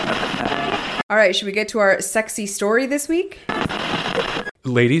All right, should we get to our sexy story this week?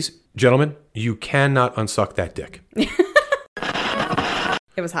 Ladies, gentlemen, you cannot unsuck that dick. It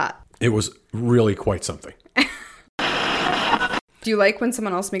was hot. It was really quite something. Do you like when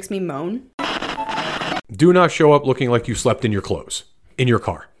someone else makes me moan? Do not show up looking like you slept in your clothes, in your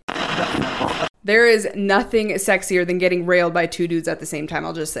car. There is nothing sexier than getting railed by two dudes at the same time.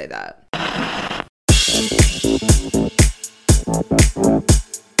 I'll just say that.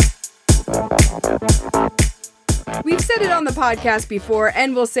 We've said it on the podcast before,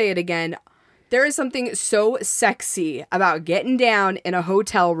 and we'll say it again. There is something so sexy about getting down in a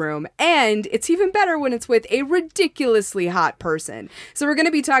hotel room, and it's even better when it's with a ridiculously hot person. So we're going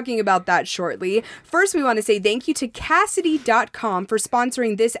to be talking about that shortly. First, we want to say thank you to Kasidie.com for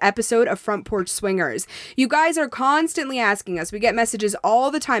sponsoring this episode of Front Porch Swingers. You guys are constantly asking us. We get messages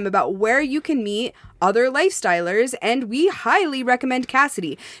all the time about where you can meet other lifestylers, and we highly recommend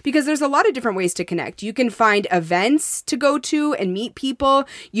Kasidie because there's a lot of different ways to connect. You can find events to go to and meet people.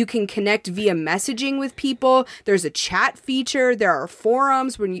 You can connect via messaging with people. There's a chat feature. There are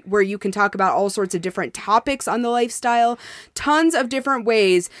forums where you can talk about all sorts of different topics on the lifestyle. Tons of different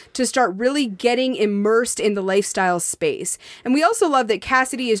ways to start really getting immersed in the lifestyle space. And we also love that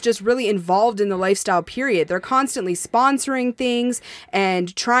Kasidie is just really involved in the lifestyle period. They're constantly sponsoring things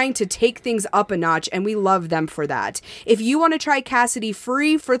and trying to take things up a notch, and we love them for that. If you want to try Kasidie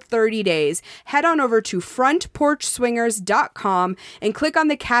free for 30 days, head on over to frontporchswingers.com and click on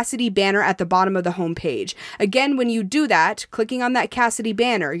the Kasidie banner at the bottom of the homepage. Again, when you do that, clicking on that Kasidie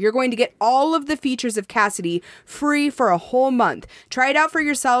banner, you're going to get all of the features of Kasidie free for a whole month. Try it out for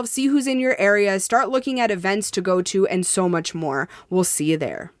yourself, see who's in your area, start looking at events to go to, and so much more. We'll see you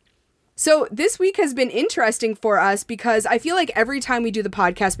there. So this week has been interesting for us because I feel like every time we do the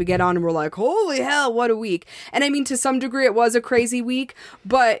podcast, we get on and we're like, holy hell, what a week. And I mean, to some degree, it was a crazy week,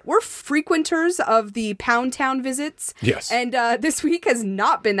 but we're frequenters of the Pound Town visits. Yes. And this week has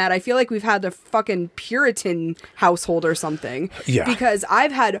not been that. I feel like we've had the fucking Puritan household or something. Yeah. Because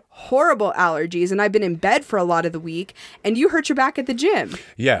I've had horrible allergies and I've been in bed for a lot of the week, and you hurt your back at the gym.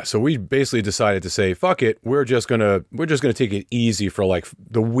 Yeah, so we basically decided to say, fuck it, we're just gonna take it easy for like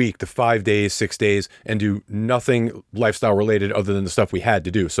the week, the 5 days, 6 days, and do nothing lifestyle related other than the stuff we had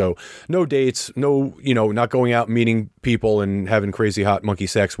to do. So no dates, no, not going out and meeting people and having crazy hot monkey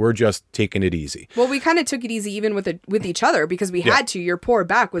sex. We're just taking it easy. Well, we kind of took it easy even with each other because we had to. Your poor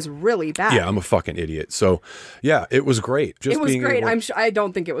back was really bad. Yeah, I'm a fucking idiot. So yeah, it was great. It was great. I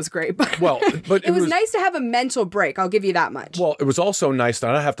don't think it was great, but but it was nice to have a mental break. I'll give you that much. Well, it was also nice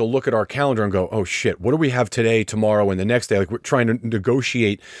that I don't have to look at our calendar and go, oh shit, what do we have today, tomorrow, and the next day? Like, we're trying to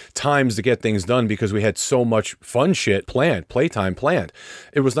negotiate times to get things done because we had so much fun shit planned, playtime planned.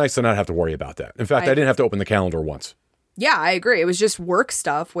 It was nice to not have to worry about that. In fact, I didn't have to open the calendar once. Yeah, I agree. It was just work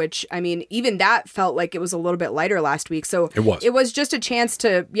stuff, which, I mean, even that felt like it was a little bit lighter last week. So it was just a chance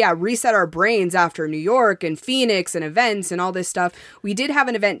to, reset our brains after New York and Phoenix and events and all this stuff. We did have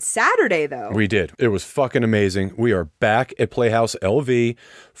an event Saturday, though. We did. It was fucking amazing. We are back at Playhouse LV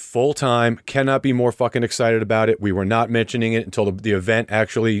full time. Cannot be more fucking excited about it. We were not mentioning it until the event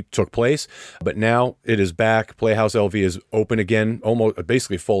actually took place, but now it is back. Playhouse LV is open again, almost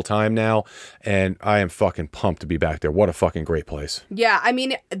basically full time now, and I am fucking pumped to be back there. What a fucking great place. Yeah, I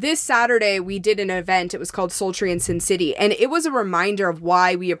mean, this Saturday we did an event. It was called Sultry in Sin City, and it was a reminder of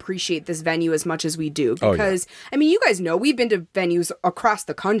why we appreciate this venue as much as we do. Because, I mean, you guys know we've been to venues across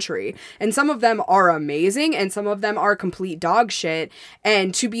the country, and some of them are amazing, and some of them are complete dog shit.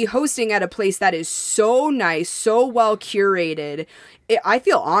 And to be hosting at a place that is so nice, so well curated, I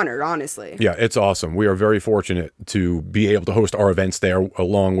feel honored, honestly. Yeah, it's awesome. We are very fortunate to be able to host our events there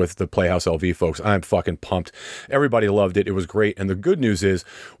along with the Playhouse LV folks. I'm fucking pumped. Everybody loved it. It was great. And the good news is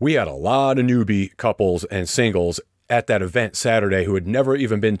we had a lot of newbie couples and singles at that event Saturday who had never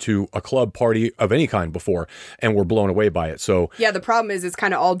even been to a club party of any kind before and were blown away by it. So yeah, the problem is it's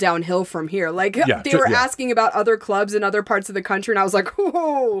kind of all downhill from here. Like they were asking about other clubs in other parts of the country, and I was like,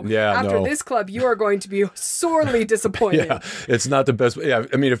 oh, after this club, you are going to be sorely disappointed. Yeah, it's not the best. Yeah,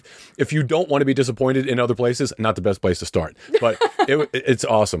 I mean, if you don't want to be disappointed in other places, not the best place to start. But it's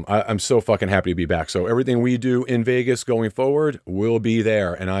awesome. I'm so fucking happy to be back. So everything we do in Vegas going forward will be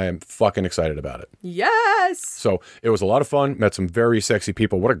there, and I am fucking excited about it. Yes. So It was a lot of fun. Met some very sexy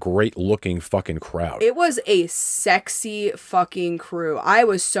people. What a great looking fucking crowd. It was a sexy fucking crew. I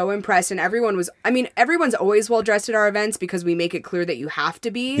was so impressed, and everyone's always well dressed at our events because we make it clear that you have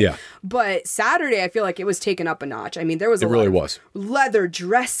to be. Yeah. But Saturday, I feel like it was taken up a notch. I mean, there was a lot of leather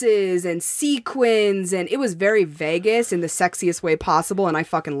dresses and sequins, and it was very Vegas in the sexiest way possible, and I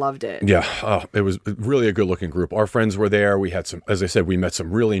fucking loved it. Yeah, it was really a good looking group. Our friends were there. We had some, as I said, we met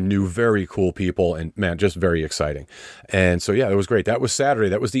some really new, very cool people, and man, just very exciting. And so, yeah, it was great. That was Saturday.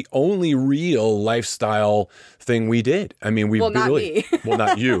 That was the only real lifestyle thing we did. I mean, not me. Well,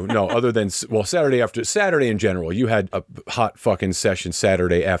 not you. No, other than, Saturday in general, you had a hot fucking session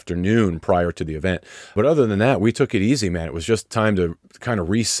Saturday afternoon prior to the event. But other than that, we took it easy, man. It was just time to kind of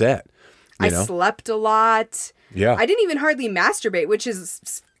reset. I slept a lot. Yeah. I didn't even hardly masturbate, which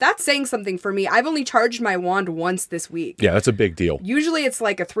is, that's saying something for me. I've only charged my wand once this week. Yeah, that's a big deal. Usually it's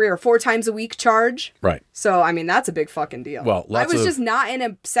like a 3 or 4 times a week charge. Right. So, I mean, that's a big fucking deal. Well, I was just not in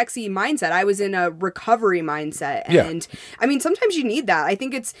a sexy mindset. I was in a recovery mindset. And I mean, sometimes you need that. I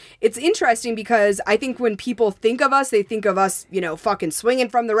think it's interesting because I think when people think of us, they think of us, fucking swinging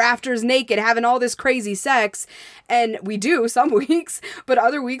from the rafters naked, having all this crazy sex. And we do some weeks, but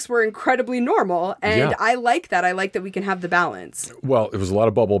other weeks we're incredibly normal. And I like that. I like that we can have the balance. Well, it was a lot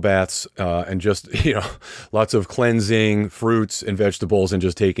of bubble baths and just, lots of cleansing fruits and vegetables and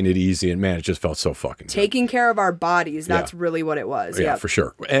just taking it easy. And man, it just felt so fucking good. Taking care of our bodies. That's really what it was. Yeah, for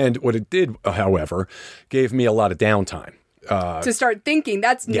sure. And what it did, however, gave me a lot of downtime. To start thinking,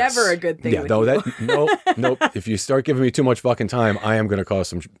 that's never a good thing. Yeah, nope. If you start giving me too much fucking time, I am going to cause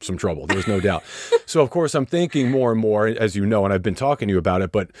some trouble. There's no doubt. So, of course, I'm thinking more and more, as you know, and I've been talking to you about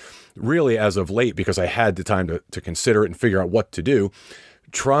it, but really as of late, because I had the time to consider it and figure out what to do,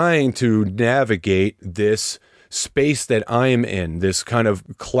 trying to navigate this space that I'm in, this kind of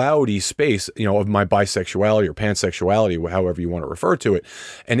cloudy space, of my bisexuality or pansexuality, however you want to refer to it.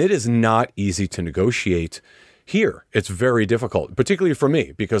 And it is not easy to negotiate here. It's very difficult, particularly for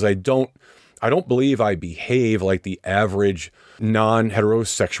me, because I don't believe I behave like the average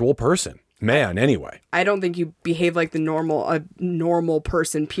non-heterosexual person. Man, anyway. I don't think you behave like a normal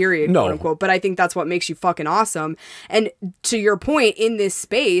person, period, quote unquote. But I think that's what makes you fucking awesome. And to your point, in this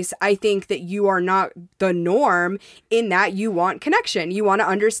space, I think that you are not the norm in that you want connection. You want to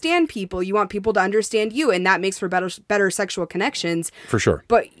understand people. You want people to understand you. And that makes for better sexual connections. For sure.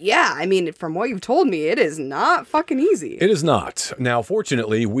 But yeah, I mean, from what you've told me, it is not fucking easy. It is not. Now,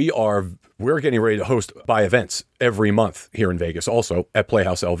 fortunately, we're getting ready to host bi events every month here in Vegas, also at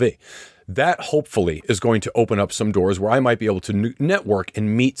Playhouse LV. That hopefully is going to open up some doors where I might be able to network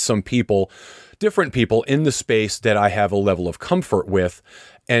and meet some people, different people in the space that I have a level of comfort with.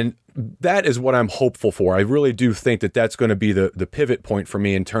 And that is what I'm hopeful for. I really do think that that's going to be the pivot point for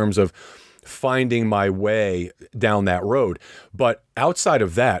me in terms of finding my way down that road. But outside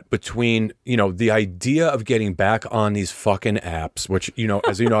of that, between, the idea of getting back on these fucking apps, which,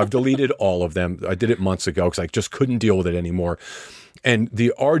 as you know, I've deleted all of them. I did it months ago because I just couldn't deal with it anymore. And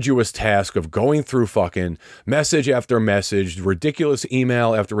the arduous task of going through fucking message after message, ridiculous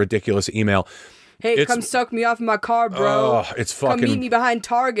email after ridiculous email. Hey, come suck me off in my car, bro. It's fucking... Come meet me behind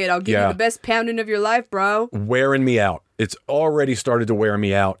Target. I'll give you the best pounding of your life, bro. Wearing me out. It's already started to wear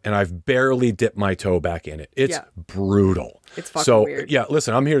me out, and I've barely dipped my toe back in it. It's brutal. It's fucking weird. Yeah,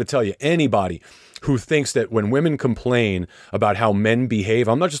 listen, I'm here to tell you, anybody who thinks that when women complain about how men behave,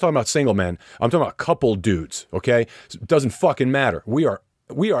 I'm not just talking about single men, I'm talking about couple dudes, okay? It doesn't fucking matter. We are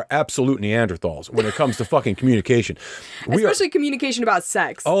absolute Neanderthals when it comes to fucking communication. Especially communication about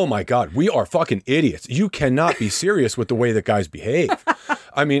sex. Oh my God, we are fucking idiots. You cannot be serious with the way that guys behave.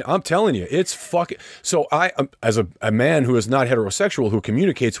 I mean, I'm telling you, it's fucking... So I, as a man who is not heterosexual, who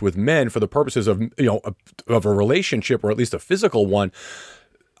communicates with men for the purposes of, of a relationship, or at least a physical one,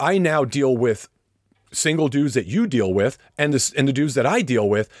 I now deal with single dudes that you deal with and the dudes that I deal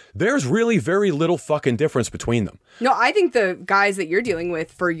with. There's really very little fucking difference between them. No, I think the guys that you're dealing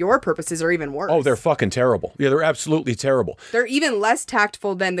with for your purposes are even worse. Oh, they're fucking terrible. Yeah, they're absolutely terrible. They're even less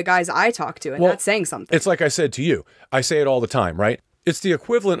tactful than the guys I talk to, and that's saying something. It's like I said to you. I say it all the time, right? It's the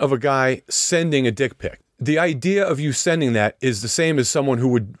equivalent of a guy sending a dick pic. The idea of you sending that is the same as someone who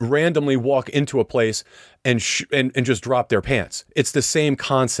would randomly walk into a place and just drop their pants. It's the same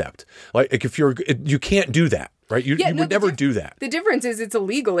concept. Like if you can't do that. right? You would never do that. The difference is it's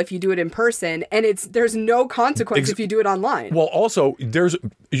illegal if you do it in person, and there's no consequence if you do it online. Well, also,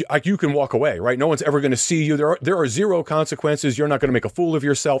 you can walk away, right? No one's ever going to see you. There are zero consequences. You're not going to make a fool of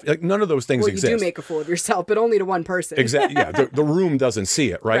yourself. Like, none of those things exist. You do make a fool of yourself, but only to one person. Exactly. Yeah, the room doesn't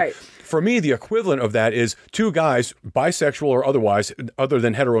see it, right? For me, the equivalent of that is two guys, bisexual or otherwise, other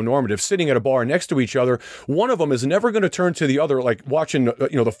than heteronormative, sitting at a bar next to each other. One of them is never going to turn to the other, like watching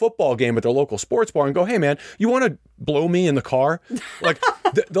the football game at their local sports bar, and go, "Hey, man, you want to blow me in the car?" Like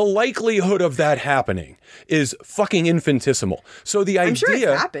the likelihood of that happening is fucking infinitesimal. So the idea, I'm sure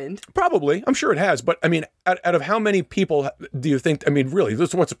it's happened. Probably, I'm sure it has. But I mean, out of how many people do you think? I mean, really,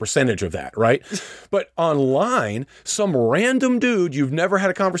 what's the percentage of that, right? But online, some random dude you've never had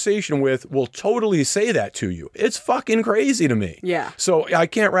a conversation with will totally say that to you. It's fucking crazy to me. Yeah. So I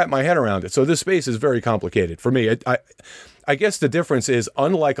can't wrap my head around it. So this space is very complicated for me. I guess the difference is,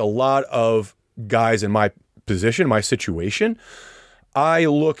 unlike a lot of guys in my position, my situation, I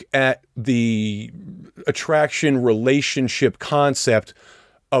look at the attraction relationship concept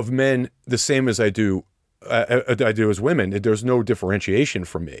of men the same as I do as women. There's no differentiation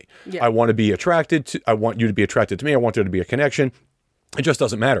for me. Yeah. I want to be attracted to, I want you to be attracted to me. I want there to be a connection. It just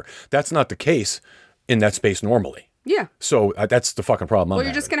doesn't matter. That's not the case in that space normally. Yeah. So that's the fucking problem. Well,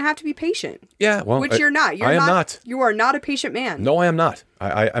 you're just going to have to be patient. Yeah. Well, which you're not. I am not. You are not a patient man. No, I am not.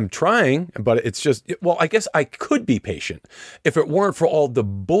 I'm trying, but it's just, well, I guess I could be patient if it weren't for all the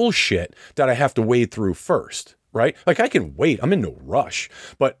bullshit that I have to wade through first, right? Like, I can wait. I'm in no rush.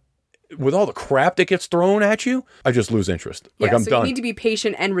 But with all the crap that gets thrown at you, I just lose interest. Like, I'm so done. You need to be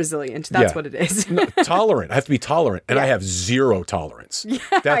patient and resilient. That's what it is. Tolerant. I have to be tolerant, and I have zero tolerance.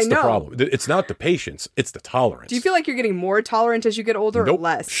 That's the problem. It's not the patience, it's the tolerance. Do you feel like you're getting more tolerant as you get older or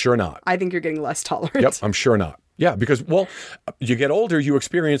less? Sure not. I think you're getting less tolerant. Yep, I'm sure not. Yeah, because, well, you get older, you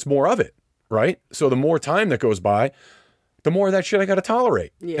experience more of it, right? So the more time that goes by, the more of that shit I got to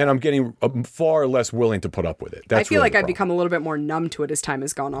tolerate. Yeah. And I'm getting far less willing to put up with it. I feel like I've become a little bit more numb to it as time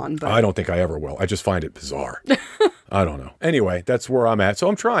has gone on. But I don't think I ever will. I just find it bizarre. I don't know. Anyway, that's where I'm at. So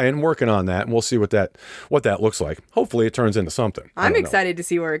I'm working on that, and we'll see what that looks like. Hopefully it turns into something. I'm excited to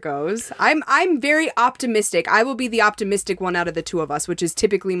see where it goes. I'm very optimistic. I will be the optimistic one out of the two of us, which is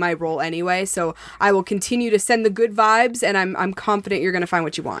typically my role anyway. So I will continue to send the good vibes, and I'm confident you're going to find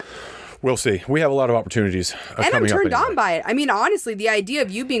what you want. We'll see. We have a lot of opportunities and I'm turned on by it. I mean, honestly, the idea of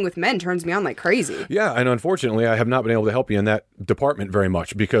you being with men turns me on like crazy. Yeah, and unfortunately, I have not been able to help you in that department very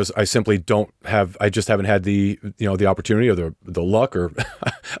much because I simply I just haven't had the opportunity or the luck, or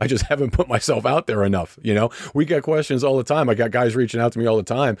I just haven't put myself out there enough. We get questions all the time. I got guys reaching out to me all the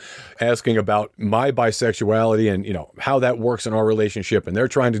time asking about my bisexuality and, how that works in our relationship, and they're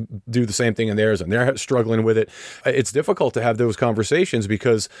trying to do the same thing in theirs, and they're struggling with it. It's difficult to have those conversations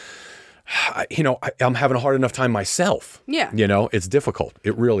because I'm having a hard enough time myself. Yeah. It's difficult.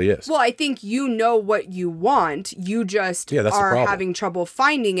 It really is. Well, I think you know what you want. You just are having trouble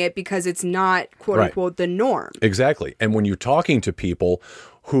finding it because it's not, quote unquote, the norm. Exactly. And when you're talking to people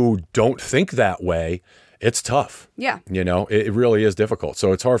who don't think that way, it's tough. Yeah. It really is difficult.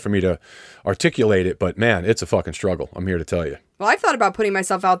 So it's hard for me to articulate it, but man, it's a fucking struggle. I'm here to tell you. Well, I've thought about putting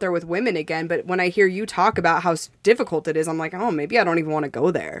myself out there with women again, but when I hear you talk about how difficult it is, I'm like, oh, maybe I don't even want to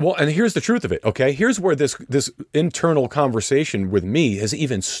go there. Well, and here's the truth of it, okay? Here's where this internal conversation with me has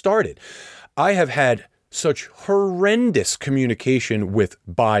even started. I have had such horrendous communication with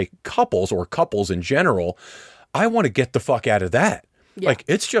bi couples or couples in general. I want to get the fuck out of that. Yeah. Like,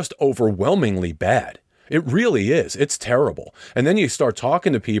 it's just overwhelmingly bad. It really is. It's terrible. And then you start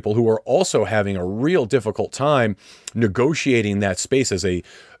talking to people who are also having a real difficult time negotiating that space as a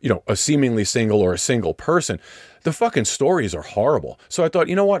seemingly single or a single person. The fucking stories are horrible. So I thought,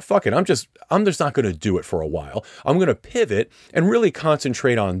 you know what? Fuck it. I'm just not going to do it for a while. I'm going to pivot and really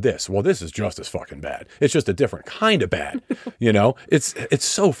concentrate on this. Well, this is just as fucking bad. It's just a different kind of bad. It's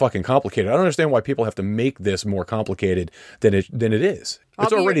so fucking complicated. I don't understand why people have to make this more complicated than it is.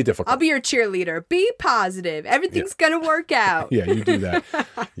 It's already difficult. I'll be your cheerleader. Be positive. Everything's going to work out. Yeah, you do that.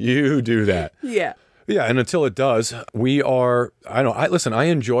 You do that. Yeah. Yeah, and until it does, I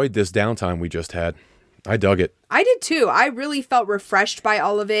enjoyed this downtime we just had. I dug it. I did too. I really felt refreshed by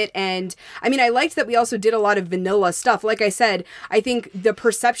all of it. And I mean, I liked that we also did a lot of vanilla stuff. Like I said, I think the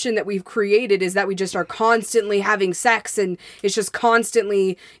perception that we've created is that we just are constantly having sex and it's just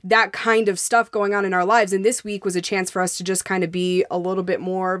constantly that kind of stuff going on in our lives. And this week was a chance for us to just kind of be a little bit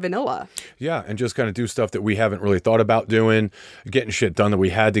more vanilla. Yeah. And just kind of do stuff that we haven't really thought about doing, getting shit done that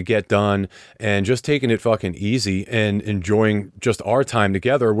we had to get done, and just taking it fucking easy and enjoying just our time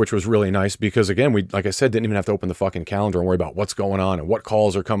together, which was really nice because, again, we, like I said, didn't even have to open open the fucking calendar and worry about what's going on and what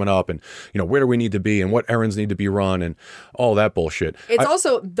calls are coming up and, where do we need to be and what errands need to be run and all that bullshit. It's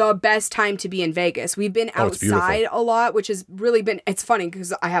also the best time to be in Vegas. We've been outside a lot, which has really been, it's funny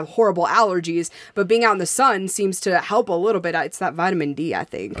because I have horrible allergies, but being out in the sun seems to help a little bit. It's that vitamin D, I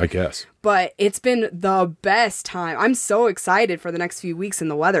think. I guess. But it's been the best time. I'm so excited for the next few weeks in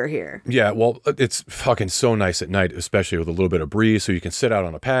the weather here. Yeah, well, it's fucking so nice at night, especially with a little bit of breeze, so you can sit out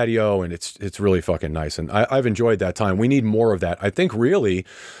on a patio, and it's really fucking nice. And I've enjoyed that time. We need more of that. I think really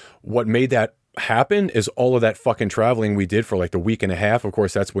what made that happen is all of that fucking traveling we did for like the week and a half. Of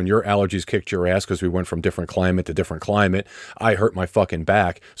course, that's when your allergies kicked your ass because we went from different climate to different climate. I hurt my fucking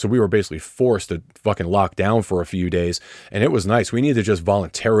back. So we were basically forced to fucking lock down for a few days. And it was nice. We need to just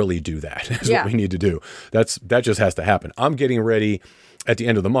voluntarily do that is what we need to do. That just has to happen. I'm getting ready. At the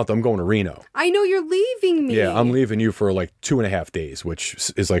end of the month, I'm going to Reno. I know you're leaving me. Yeah, I'm leaving you for like 2.5 days,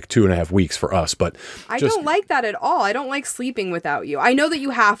 which is like 2.5 weeks for us. But I don't like that at all. I don't like sleeping without you. I know that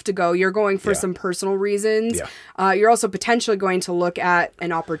you have to go. You're going for some personal reasons. Yeah. You're also potentially going to look at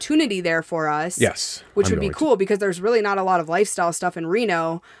an opportunity there for us. Yes. Which would be cool because there's really not a lot of lifestyle stuff in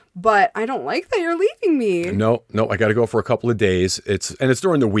Reno. But I don't like that you're leaving me. No, I got to go for a couple of days. It's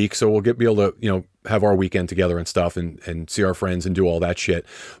during the week, so we'll be able to, have our weekend together and stuff and see our friends and do all that shit.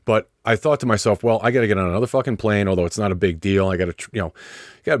 But I thought to myself, well, I got to get on another fucking plane, although it's not a big deal. I got to,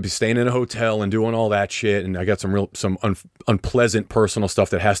 got to be staying in a hotel and doing all that shit. And I got some unpleasant personal stuff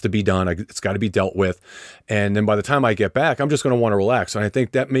that has to be done. It's got to be dealt with. And then by the time I get back, I'm just going to want to relax. And I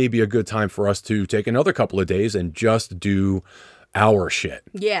think that may be a good time for us to take another couple of days and just do our shit.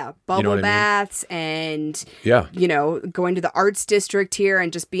 Yeah, bubble baths and, going to the arts district here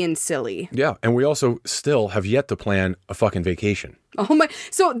and just being silly. Yeah, and we also still have yet to plan a fucking vacation. Oh my,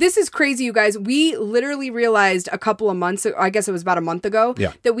 so this is crazy, you guys. We literally realized a couple of months, I guess it was about a month ago,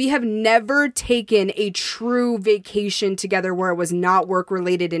 that we have never taken a true vacation together where it was not work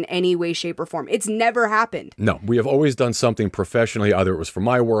related in any way, shape, or form. It's never happened. No, we have always done something professionally, either it was for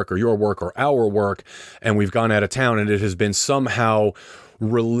my work or your work or our work, and we've gone out of town and it has been somehow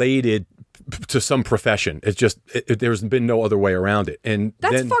related to some profession. It's just, there's been no other way around it. And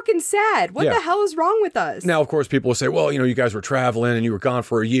that's fucking sad. What the hell is wrong with us? Now, of course, people will say, well, you guys were traveling and you were gone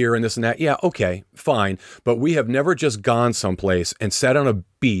for a year and this and that. Yeah, okay, fine. But we have never just gone someplace and sat on a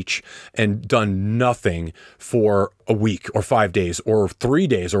beach and done nothing for a week or 5 days or 3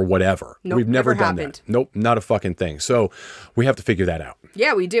 days or whatever. Nope, we've never done happened. that. Nope, not a fucking thing. So we have to figure that out.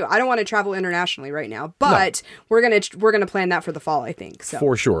 Yeah, we do. I don't want to travel internationally right now, but we're gonna plan that for the fall, I think. So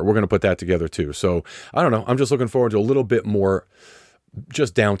for sure, we're gonna put that together too. So I don't know. I'm just looking forward to a little bit more.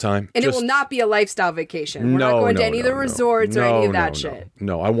 Just downtime. And it will not be a lifestyle vacation. We're not going to any of the resorts or any of that shit.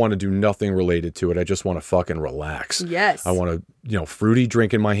 No, I want to do nothing related to it. I just want to fucking relax. Yes. I want to, fruity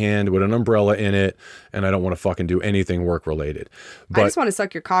drink in my hand with an umbrella in it, and I don't want to fucking do anything work related. But I just want to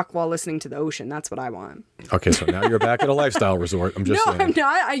suck your cock while listening to the ocean. That's what I want. Okay, so now you're back at a lifestyle resort. I'm just saying. No, I'm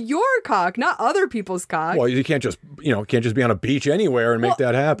not. Your cock, not other people's cock. Well, you can't just, be on a beach anywhere and make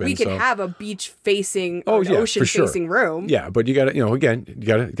that happen. We could have a beach-facing, ocean-facing room. Yeah, but you got to, again, you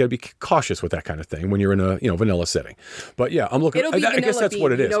got to be cautious with that kind of thing when you're in a vanilla setting. But yeah, I'm looking. I guess that's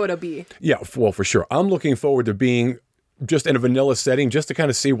what it is. You know it'll be. Yeah, well, for sure. I'm looking forward to being just in a vanilla setting, just to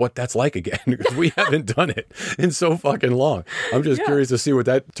kind of see what that's like again, because we haven't done it in so fucking long. I'm just curious to see what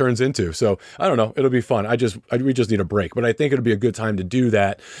that turns into. So I don't know. It'll be fun. We just need a break, but I think it'll be a good time to do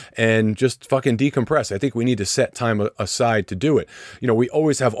that and just fucking decompress. I think we need to set time aside to do it. We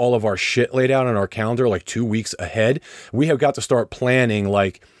always have all of our shit laid out on our calendar like 2 weeks ahead. We have got to start planning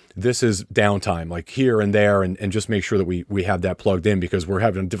like, this is downtime, like here and there, and just make sure that we have that plugged in because we're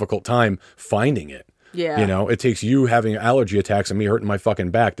having a difficult time finding it. Yeah. It takes you having allergy attacks and me hurting my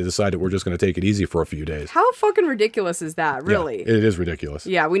fucking back to decide that we're just going to take it easy for a few days. How fucking ridiculous is that, really? Yeah, it is ridiculous.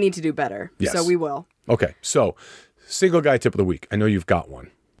 Yeah, we need to do better. Yes. So we will. Okay, so single guy tip of the week. I know you've got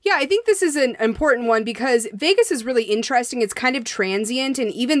one. Yeah, I think this is an important one because Vegas is really interesting. It's kind of transient,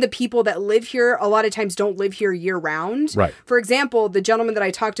 and even the people that live here a lot of times don't live here year round. Right. For example, the gentleman that I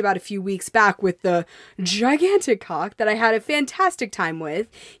talked about a few weeks back with the gigantic cock that I had a fantastic time with,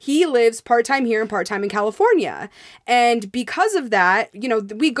 he lives part-time here and part-time in California. And because of that,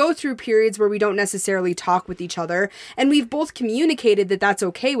 we go through periods where we don't necessarily talk with each other, and we've both communicated that that's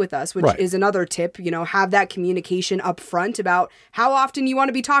okay with us, which is another tip, have that communication up front about how often you want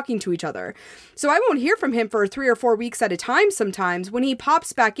to be talking talking to each other. So I won't hear from him for 3 or 4 weeks at a time sometimes. When he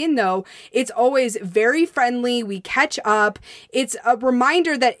pops back in, though, it's always very friendly. We catch up. It's a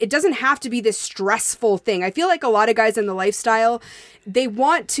reminder that it doesn't have to be this stressful thing. I feel like a lot of guys in the lifestyle, they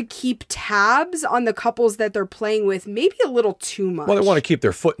want to keep tabs on the couples that they're playing with maybe a little too much. Well, they want to keep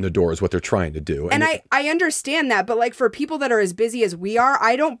their foot in the door is what they're trying to do. And I understand that, but like for people that are as busy as we are,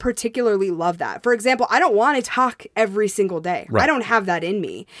 I don't particularly love that. For example, I don't want to talk every single day. Right. I don't have that in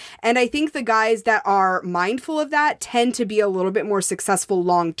me. And I think the guys that are mindful of that tend to be a little bit more successful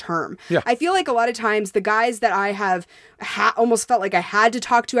long term. Yeah. I feel like a lot of times the guys that I have almost felt like I had to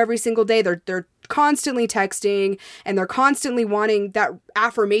talk to every single day, they're constantly texting and they're constantly wanting that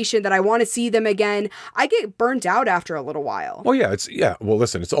affirmation that I want to see them again. I get burnt out after a little while. Oh yeah, well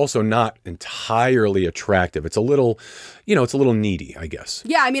listen, it's also not entirely attractive. It's a little, it's a little needy, I guess.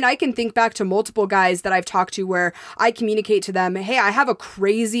 Yeah, I mean, I can think back to multiple guys that I've talked to where I communicate to them, hey, I have a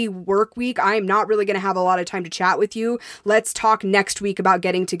crazy work week. I am not really going to have a lot of time to chat with you. Let's talk next week about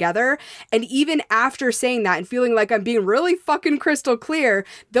getting together. And even after saying that and feeling like I'm being really fucking crystal clear,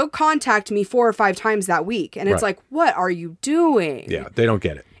 they'll contact me 4 or 5 times that week. And it's Right. like, what are you doing? Yeah, they don't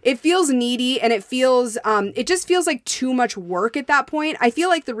get it. It feels needy and it just feels like too much work at that point. I feel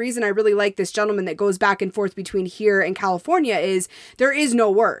like the reason I really like this gentleman that goes back and forth between here and California is there is no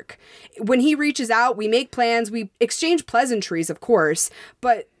work. When he reaches out, we make plans, we exchange pleasantries, of course,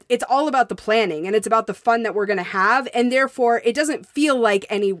 but it's all about the planning and it's about the fun that we're going to have. And therefore, it doesn't feel like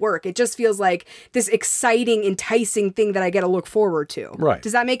any work. It just feels like this exciting, enticing thing that I get to look forward to. Right.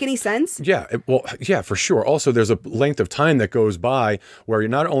 Does that make any sense? Yeah, yeah, for sure. Also, there's a length of time that goes by where you're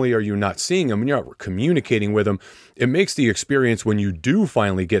not only are you not seeing them, and you're not communicating with them, it makes the experience when you do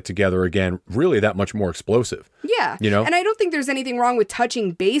finally get together again really that much more explosive. Yeah. And I don't think there's anything wrong with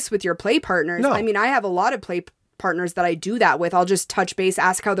touching base with your play partners. No. I mean, I have a lot of play partners that I do that with. I'll just touch base,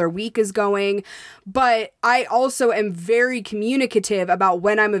 ask how their week is going. But I also am very communicative about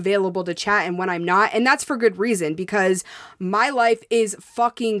when I'm available to chat and when I'm not. And that's for good reason, because my life is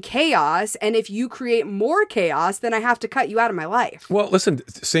fucking chaos. And if you create more chaos, then I have to cut you out of my life. Well, listen,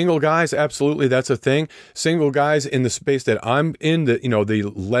 single guys, absolutely, that's a thing. Single guys in the space that I'm in,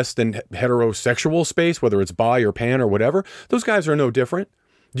 the less than heterosexual space, whether it's bi or pan or whatever, those guys are no different.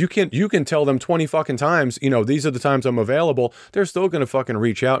 You can tell them 20 fucking times, these are the times I'm available. They're still going to fucking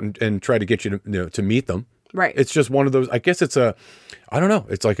reach out and try to get you to meet them. Right. It's just one of those, I guess I don't know.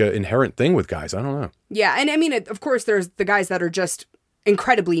 It's like an inherent thing with guys. I don't know. Yeah. And I mean, of course, there's the guys that are just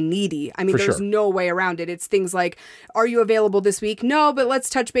incredibly needy. I mean, For there's sure. no way around it. It's things like, are you available this week? No, but let's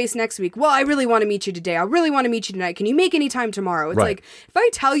touch base next week. Well, I really want to meet you today. I really want to meet you tonight. Can you make any time tomorrow? It's Right. like, if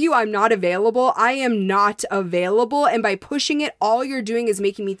I tell you I'm not available, I am not available. And by pushing it, all you're doing is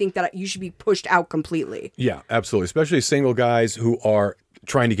making me think that you should be pushed out completely. Yeah, absolutely. Especially single guys who are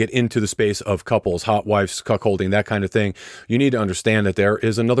trying to get into the space of couples, hot wives, cuckolding, that kind of thing. You need to understand that there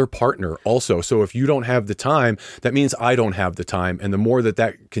is another partner also. So if you don't have the time, that means I don't have the time. And the more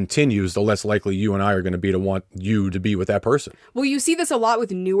that continues, the less likely you and I are going to be to want you to be with that person. Well, you see this a lot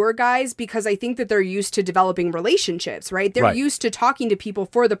with newer guys because I think that they're used to developing relationships, right? They're Right. used to talking to people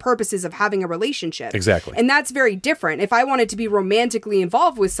for the purposes of having a relationship. Exactly. And that's very different. If I wanted to be romantically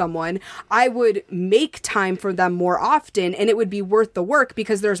involved with someone, I would make time for them more often and it would be worth the work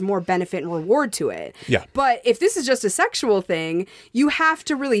because there's more benefit and reward to it. Yeah. But if this is just a sexual thing, you have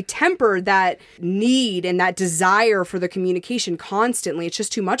to really temper that need and that desire for the communication constantly. It's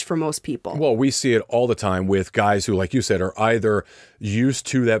just too much for most people. Well, we see it all the time with guys who, like you said, are either used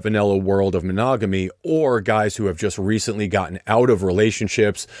to that vanilla world of monogamy or guys who have just recently gotten out of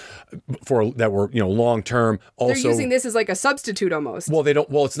relationships that were, long term. Also, They're using this as like a substitute almost. well, they don't.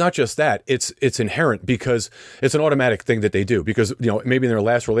 Well, it's not just that. It's inherent because it's an automatic thing that they do because maybe in their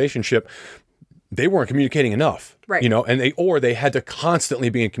last relationship they weren't communicating enough, right? And they had to constantly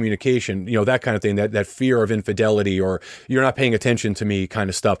be in communication, that kind of thing, that fear of infidelity or you're not paying attention to me kind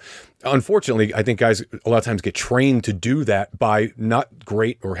of stuff. Unfortunately, I think guys a lot of times get trained to do that by not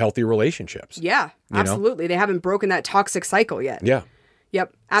great or healthy relationships. Yeah, absolutely. They haven't broken that toxic cycle yet. Yeah.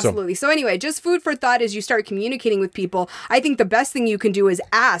 Yep, absolutely. So anyway, just food for thought as you start communicating with people. I think the best thing you can do is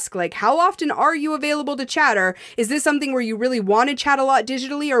ask, like, how often are you available to chat? Or is this something where you really want to chat a lot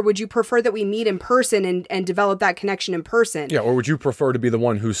digitally? Or would you prefer that we meet in person and develop that connection in person? Yeah, or would you prefer to be the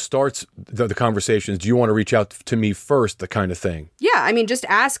one who starts the conversations? Do you want to reach out to me first, the kind of thing? Yeah, I mean, just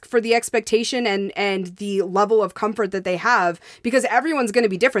ask for the expectation and the level of comfort that they have, because everyone's going to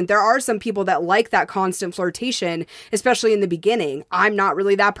be different. There are some people that like that constant flirtation, especially in the beginning. I'm not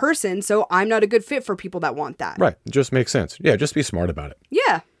really that person, so I'm not a good fit for people that want that. Right. It just makes sense. Yeah, just be smart about it.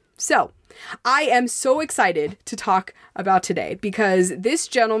 Yeah. So, I am so excited to talk about today because this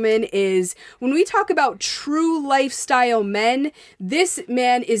gentleman is, when we talk about true lifestyle men, this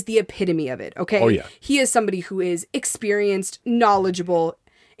man is the epitome of it, okay? Oh, yeah. He is somebody who is experienced, knowledgeable,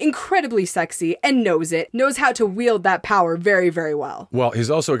 incredibly sexy, and knows how to wield that power very, very well. Well,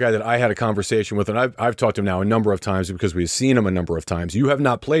 he's also a guy that I had a conversation with, and I've talked to him now a number of times because we've seen him a number of times. You have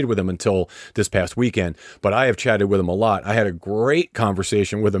not played with him until this past weekend, but I have chatted with him a lot. I had a great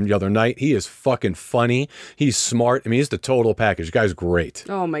conversation with him the other night. He is fucking funny. He's smart. I mean, he's the total package. The guy's great.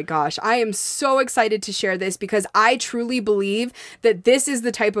 Oh my gosh. I am so excited to share this because I truly believe that this is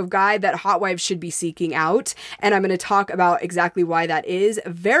the type of guy that hot wives should be seeking out. And I'm going to talk about exactly why that is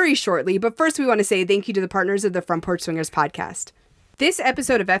very shortly. But first, we want to say thank you to the partners of the Front Porch Swingers podcast. This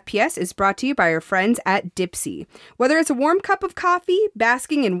episode of FPS is brought to you by our friends at Dipsea. Whether it's a warm cup of coffee,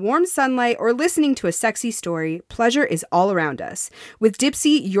 basking in warm sunlight, or listening to a sexy story, pleasure is all around us. With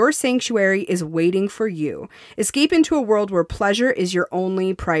Dipsea, your sanctuary is waiting for you. Escape into a world where pleasure is your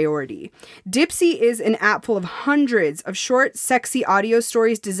only priority. Dipsea is an app full of hundreds of short, sexy audio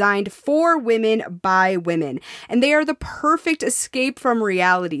stories designed for women by women. And they are the perfect escape from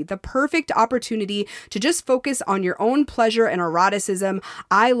reality, the perfect opportunity to just focus on your own pleasure and eroticism.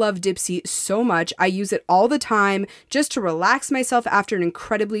 I love Dipsea so much. I use it all the time just to relax myself after an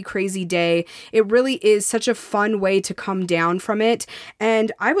incredibly crazy day. It really is such a fun way to come down from it.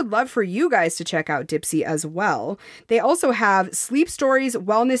 And I would love for you guys to check out Dipsea as well. They also have sleep stories,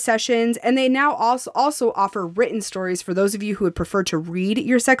 wellness sessions, and they now also offer written stories for those of you who would prefer to read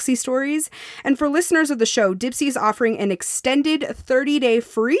your sexy stories. And for listeners of the show, Dipsea is offering an extended 30-day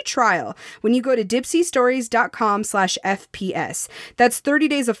free trial when you go to dipsea.com/FPS. That's 30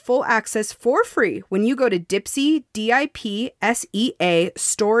 days of full access for free when you go to Dipsea, DIPSEA,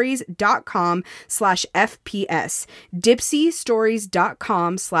 stories.com/FPS.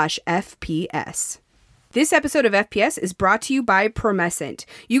 Dipseastories.com/FPS. This episode of FPS is brought to you by Promescent.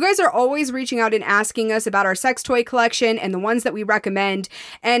 You guys are always reaching out and asking us about our sex toy collection and the ones that we recommend.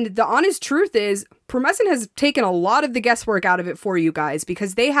 And the honest truth is, Promescent has taken a lot of the guesswork out of it for you guys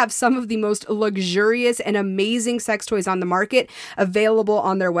because they have some of the most luxurious and amazing sex toys on the market available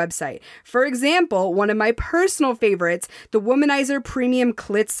on their website. For example, one of my personal favorites, the Womanizer Premium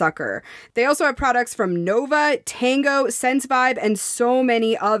Clit Sucker. They also have products from Nova, Tango, Sense Vibe, and so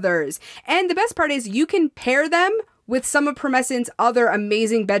many others. And the best part is you can pair them with some of Promescent's other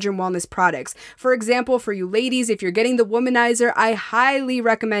amazing bedroom wellness products. For example, for you ladies, if you're getting the Womanizer, I highly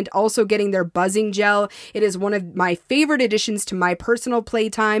recommend also getting their buzzing gel. It is one of my favorite additions to my personal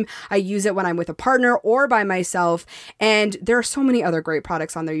playtime. I use it when I'm with a partner or by myself, and there are so many other great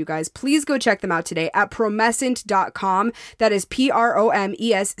products on there, you guys. Please go check them out today at promescent.com. That is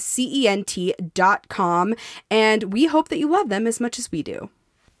PROMESCENT.com, and we hope that you love them as much as we do.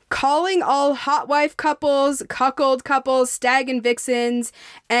 Calling all hot wife couples, cuckold couples, stag and vixens,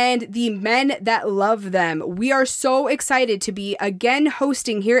 and the men that love them. We are so excited to be again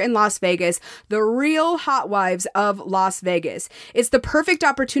hosting here in Las Vegas, the Real Hot Wives of Las Vegas. It's the perfect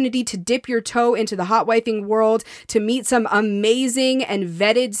opportunity to dip your toe into the hot wifing world, to meet some amazing and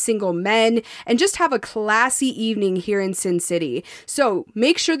vetted single men, and just have a classy evening here in Sin City. So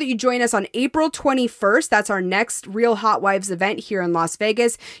make sure that you join us on April 21st. That's our next Real Hot Wives event here in Las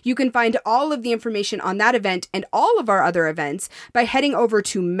Vegas. You can find all of the information on that event and all of our other events by heading over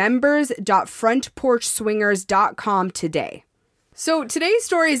to members.frontporchswingers.com today. So today's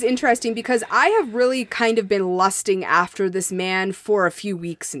story is interesting because I have really kind of been lusting after this man for a few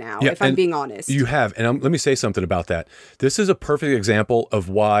weeks now, if I'm being honest. You have. And let me say something about that. This is a perfect example of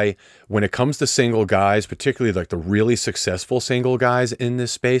why when it comes to single guys, particularly like the really successful single guys in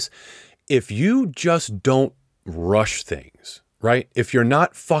this space, if you just don't rush things, right? If you're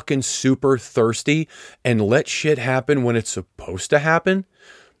not fucking super thirsty and let shit happen when it's supposed to happen,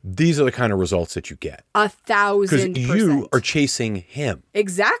 these are the kind of results that you get. 1,000%. Because you are chasing him.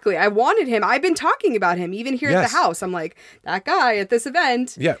 Exactly. I wanted him. I've been talking about him, even here at the house. I'm like, that guy at this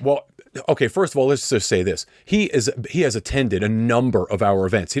event. Yeah, well, okay, first of all, let's just say this. He has attended a number of our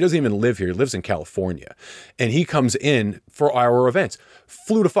events. He doesn't even live here. He lives in California. And he comes in for our events.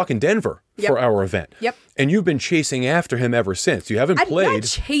 Flew to fucking Denver for our event. Yep. And you've been chasing after him ever since. You haven't played. I'm not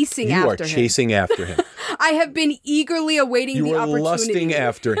chasing you after are him. chasing after him. I have been eagerly awaiting the opportunity. You were lusting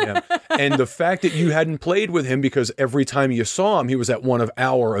after him. And the fact that you hadn't played with him because every time you saw him, he was at one of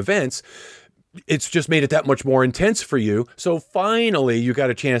our events, it's just made it that much more intense for you. So finally, you got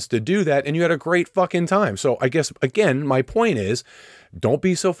a chance to do that, and you had a great fucking time. So I guess, again, my point is, don't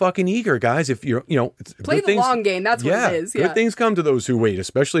be so fucking eager, guys. If you're, play the long game. That's what it is. Yeah. Good things come to those who wait,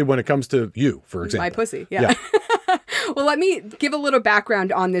 especially when it comes to you, for example. My pussy. Yeah. Well, let me give a little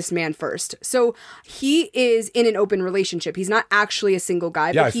background on this man first. So he is in an open relationship. He's not actually a single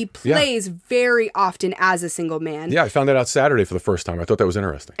guy, but he plays very often as a single man. Yeah, I found that out Saturday for the first time. I thought that was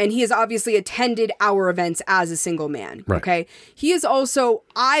interesting. And he has obviously attended our events as a single man. Right. Okay. He is also,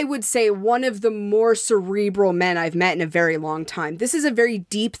 I would say, one of the more cerebral men I've met in a very long time. This is a very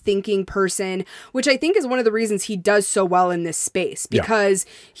deep thinking person, which I think is one of the reasons he does so well in this space, because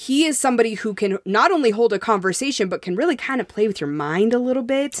he is somebody who can not only hold a conversation, but can really kind of play with your mind a little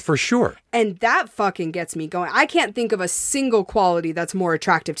bit. For sure. And that fucking gets me going. I can't think of a single quality that's more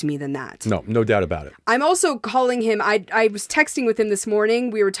attractive to me than that. No doubt about it. I'm also calling him, I was texting with him this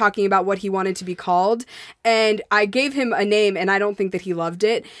morning. We were talking about what he wanted to be called. And I gave him a name, and I don't think that he loved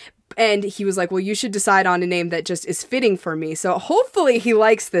it. And he was like, well, you should decide on a name that just is fitting for me. So hopefully he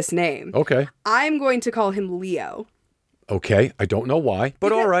likes this name. Okay. I'm going to call him Leo. Okay. I don't know why,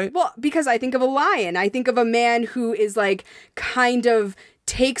 but all right. Well, because I think of a lion. I think of a man who is like kind of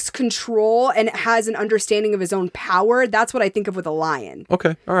takes control and has an understanding of his own power. That's what I think of with a lion.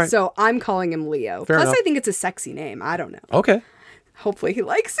 Okay. All right. So I'm calling him Leo. Fair Plus, enough. I think it's a sexy name. I don't know. Okay. Hopefully he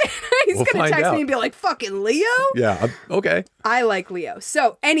likes it. He's We'll going to find text out. me and be like, fucking Leo? Yeah. Okay. I like Leo.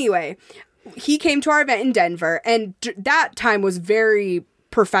 So anyway, he came to our event in Denver, and that time was very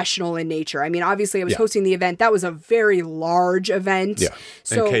professional in nature. I mean, obviously I was hosting the event. That was a very large event. Yeah.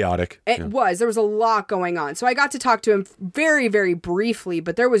 So and chaotic. It was. There was a lot going on. So I got to talk to him very, very briefly,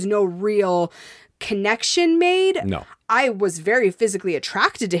 but there was no real connection made. No. I was very physically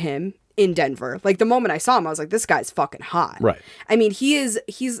attracted to him in Denver. Like the moment I saw him, I was like, this guy's fucking hot. Right. I mean, he's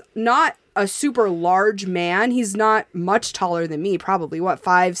not a super large man. He's not much taller than me. Probably, what,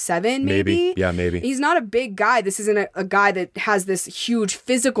 5'7", maybe? Yeah, maybe. He's not a big guy. This isn't a guy that has this huge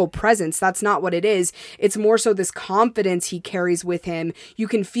physical presence. That's not what it is. It's more so this confidence he carries with him. You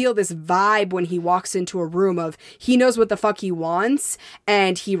can feel this vibe when he walks into a room of he knows what the fuck he wants,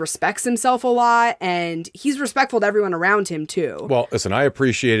 and he respects himself a lot, and he's respectful to everyone around him too. Well, listen, I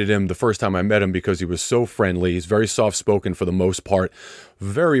appreciated him the first time I met him because he was so friendly. He's very soft-spoken for the most part.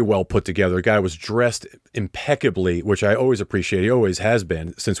 Very well put together. The guy was dressed impeccably, which I always appreciate. He always has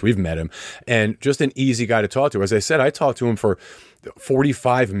been since we've met him. And just an easy guy to talk to. As I said, I talked to him for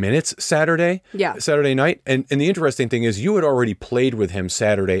 45 minutes Saturday night. And the interesting thing is you had already played with him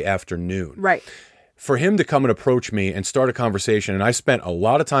Saturday afternoon. Right. For him to come and approach me and start a conversation, and I spent a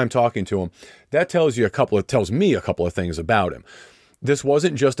lot of time talking to him, that tells me a couple of things about him. This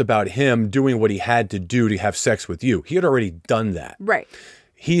wasn't just about him doing what he had to do to have sex with you. He had already done that. Right.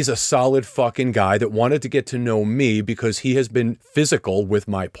 He's a solid fucking guy that wanted to get to know me because he has been physical with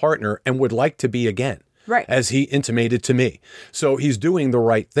my partner and would like to be again. Right. As he intimated to me. So he's doing the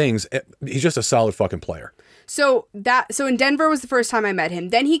right things. He's just a solid fucking player. So in Denver was the first time I met him.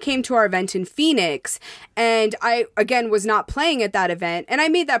 Then he came to our event in Phoenix, and I again was not playing at that event, and I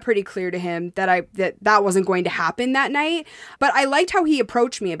made that pretty clear to him that that wasn't going to happen that night. But I liked how he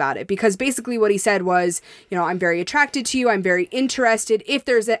approached me about it, because basically what he said was, you know, I'm very attracted to you, I'm very interested. If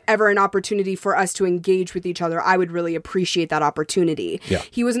there's ever an opportunity for us to engage with each other, I would really appreciate that opportunity. Yeah.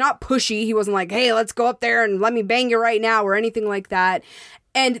 He was not pushy. He wasn't like, hey, let's go up there and let me bang you right now or anything like that.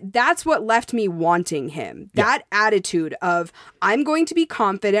 And that's what left me wanting him. That attitude of, I'm going to be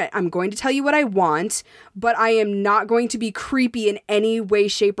confident, I'm going to tell you what I want, but I am not going to be creepy in any way,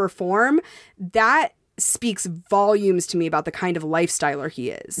 shape, or form. That speaks volumes to me about the kind of lifestyler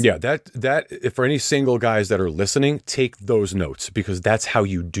he is. Yeah, that for any single guys that are listening, take those notes, because that's how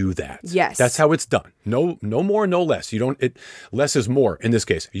you do that. Yes. That's how it's done. No more, no less. Less is more in this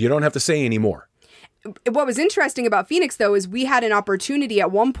case. You don't have to say any more. What was interesting about Phoenix, though, is we had an opportunity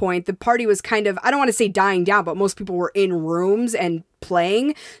at one point. The party was kind of, I don't want to say dying down, but most people were in rooms and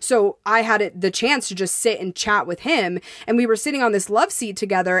playing. So I had the chance to just sit and chat with him. And we were sitting on this love seat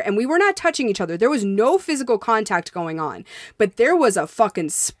together, and we were not touching each other. There was no physical contact going on, but there was a fucking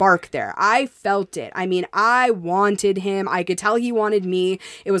spark there. I felt it. I mean, I wanted him. I could tell he wanted me.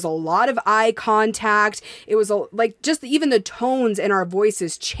 It was a lot of eye contact. It was just even the tones in our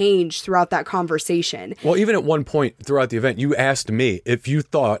voices changed throughout that conversation. Well, even at one point throughout the event, you asked me if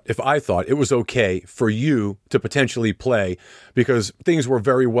I thought it was okay for you to potentially play, because things were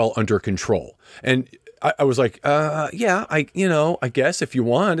very well under control. And I was like, yeah, I guess if you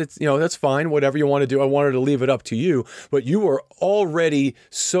want, it's, that's fine. Whatever you want to do. I wanted to leave it up to you, but you were already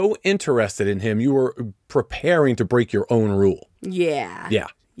so interested in him. You were preparing to break your own rule. Yeah. Yeah.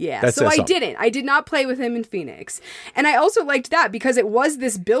 Yeah, so I did not play with him in Phoenix. And I also liked that because it was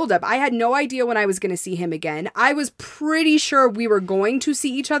this buildup. I had no idea when I was going to see him again. I was pretty sure we were going to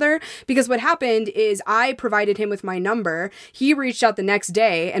see each other, because what happened is I provided him with my number. He reached out the next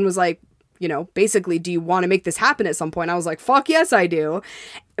day and was like, basically, do you want to make this happen at some point? I was like, fuck yes, I do.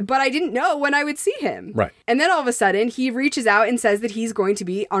 But I didn't know when I would see him. Right. And then all of a sudden he reaches out and says that he's going to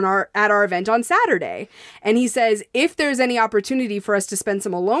be at our event on Saturday. And he says, if there's any opportunity for us to spend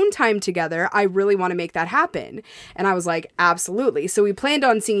some alone time together, I really want to make that happen. And I was like, absolutely. So we planned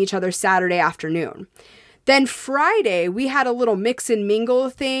on seeing each other Saturday afternoon. Then Friday, we had a little mix and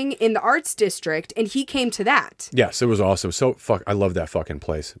mingle thing in the arts district, and he came to that. Yes, it was awesome. So I love that fucking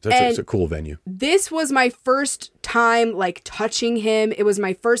place. It's a cool venue. This was my first time touching him. It was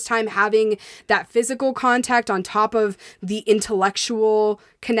my first time having that physical contact on top of the intellectual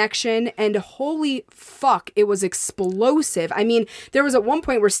connection, and holy fuck, it was explosive. I mean, there was at one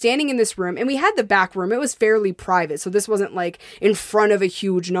point we're standing in this room, and we had the back room. It was fairly private, so this wasn't in front of a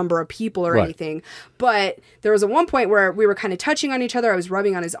huge number of people or anything. But there was at one point where we were kind of touching on each other. I was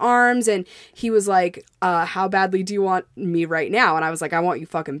rubbing on his arms, and he was like, how badly do you want me right now? And I was like, I want you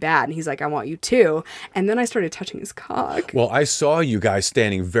fucking bad. And he's like, I want you too. And then I started touching his cock. Well, I saw you guys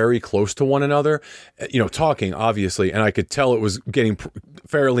standing very close to one another, talking, obviously, and I could tell it was getting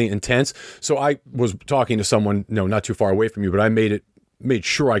fairly intense. So I was talking to someone, not too far away from you, but I made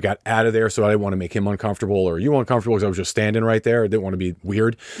sure I got out of there, so I didn't want to make him uncomfortable or you uncomfortable because I was just standing right there. I didn't want to be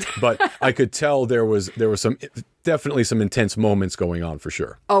weird, but I could tell there was definitely some intense moments going on for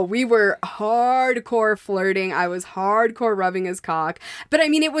sure. Oh, we were hardcore flirting. I was hardcore rubbing his cock. But I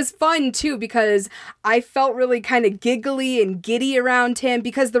mean, it was fun too because I felt really kind of giggly and giddy around him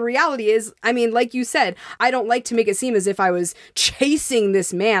because the reality is, I mean, like you said, I don't like to make it seem as if I was chasing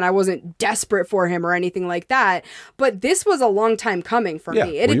this man. I wasn't desperate for him or anything like that. But this was a long time coming for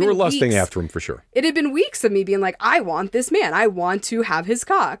me. You were lusting after him for sure. It had been weeks of me being like, I want this man. I want to have his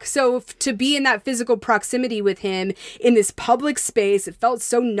cock. So to be in that physical proximity with him in this public space, it felt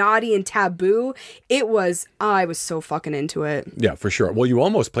so naughty and taboo. I was so fucking into it. Yeah, for sure. Well, you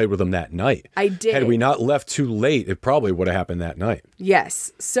almost played with him that night. I did. Had we not left too late, it probably would have happened that night.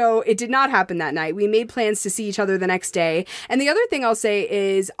 Yes. So it did not happen that night. We made plans to see each other the next day. And the other thing I'll say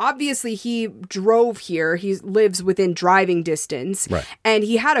is, obviously he drove here. He lives within driving distance. Right. And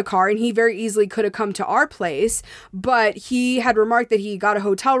he had a car, and he very easily could have come to our place. But he had remarked that he got a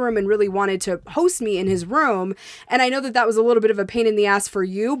hotel room and really wanted to host me in his room. And I know that was a little bit of a pain in the ass for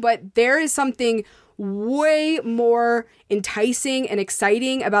you, but there is something way more enticing and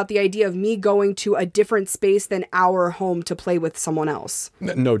exciting about the idea of me going to a different space than our home to play with someone else.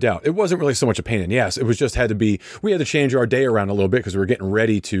 No doubt. It wasn't really so much a pain in the ass. It was just we had to change our day around a little bit because we were getting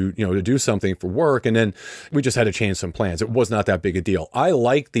ready to do something for work. And then we just had to change some plans. It was not that big a deal. I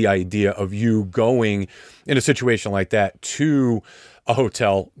like the idea of you going in a situation like that to a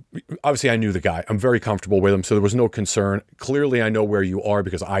hotel. Obviously, I knew the guy. I'm very comfortable with him, so there was no concern. Clearly, I know where you are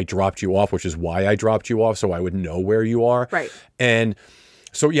because I dropped you off, which is why I dropped you off, so I would know where you are. Right. And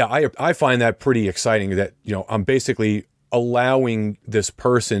so, yeah, I find that pretty exciting that, I'm basically allowing this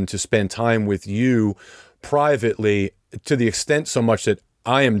person to spend time with you privately to the extent so much that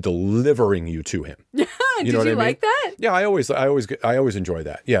I am delivering you to him. Did you like that? Yeah, I always enjoy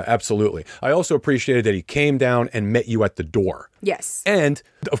that. Yeah, absolutely. I also appreciated that he came down and met you at the door. Yes. And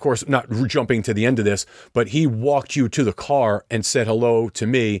of course, not jumping to the end of this, but he walked you to the car and said hello to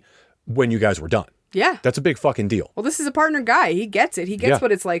me when you guys were done. Yeah. That's a big fucking deal. Well, this is a partner guy. He gets it. He gets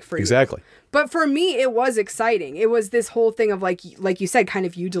what it's like for you. Exactly. But for me, it was exciting. It was this whole thing of like you said, kind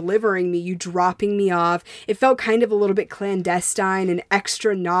of you delivering me, you dropping me off. It felt kind of a little bit clandestine and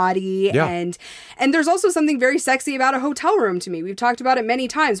extra naughty. Yeah. And there's also something very sexy about a hotel room to me. We've talked about it many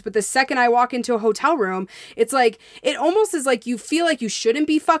times, but the second I walk into a hotel room, it's like, it almost is like you feel like you shouldn't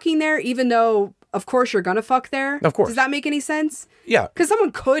be fucking there, even though of course you're gonna fuck there. Of course. Does that make any sense? Yeah. Because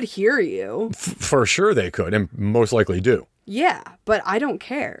someone could hear you. For sure they could, and most likely do. Yeah, but I don't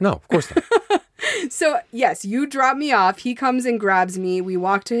care. No, of course not. So, yes, you drop me off. He comes and grabs me. We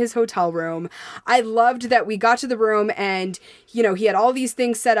walk to his hotel room. I loved that we got to the room and, he had all these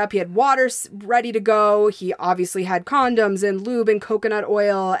things set up. He had water ready to go. He obviously had condoms and lube and coconut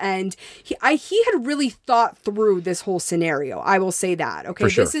oil. And he had really thought through this whole scenario. I will say that. Okay. For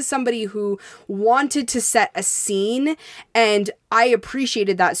sure. This is somebody who wanted to set a scene, and I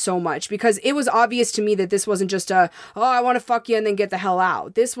appreciated that so much because it was obvious to me that this wasn't just I want to fuck you and then get the hell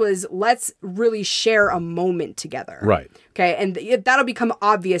out. This was, let's really share a moment together. Right. Okay. And that'll become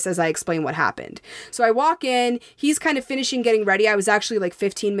obvious as I explain what happened. So I walk in, he's kind of finishing getting ready. I was actually like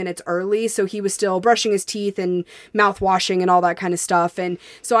 15 minutes early. So he was still brushing his teeth and mouth washing and all that kind of stuff. And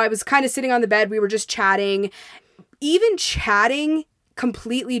so I was kind of sitting on the bed. We were just chatting, even chatting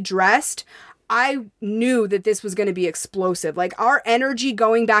completely dressed. I knew that this was going to be explosive. Like, our energy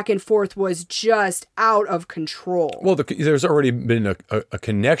going back and forth was just out of control. Well, there's already been a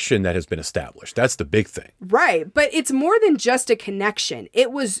connection that has been established. That's the big thing. Right. But it's more than just a connection.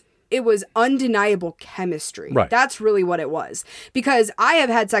 It was undeniable chemistry. Right. That's really what it was. Because I have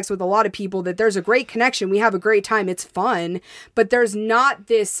had sex with a lot of people that there's a great connection. We have a great time. It's fun. But there's not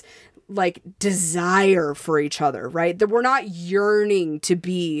this like desire for each other, right? That we're not yearning to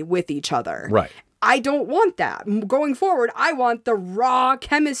be with each other. Right. I don't want that. Going forward, I want the raw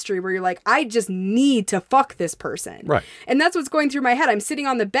chemistry where you're like, I just need to fuck this person. Right. And that's what's going through my head. I'm sitting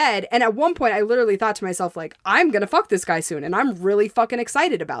on the bed, and at one point I literally thought to myself, like, I'm going to fuck this guy soon, and I'm really fucking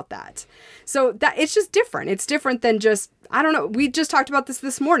excited about that. So that it's just different. It's different than just, I don't know. We just talked about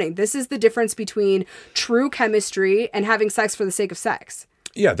this morning. This is the difference between true chemistry and having sex for the sake of sex.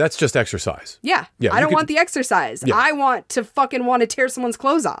 Yeah, that's just exercise. Yeah. I don't want the exercise. Yeah. I want to tear someone's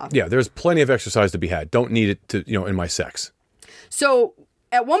clothes off. Yeah, there's plenty of exercise to be had. Don't need it to, in my sex. So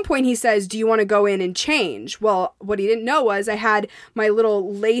at one point he says, do you want to go in and change? Well, what he didn't know was I had my little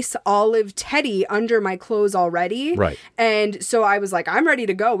lace olive teddy under my clothes already. Right. And so I was like, I'm ready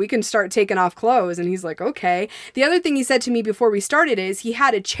to go. We can start taking off clothes. And he's like, okay. The other thing he said to me before we started is he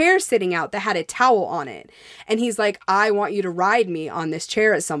had a chair sitting out that had a towel on it. And he's like, I want you to ride me on this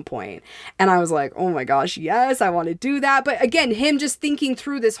chair at some point. And I was like, oh my gosh, yes, I want to do that. But again, him just thinking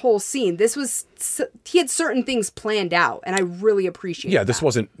through this whole scene, he had certain things planned out. And I really appreciate that.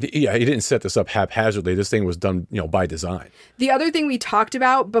 He didn't set this up haphazardly. This thing was done, by design. The other thing we talked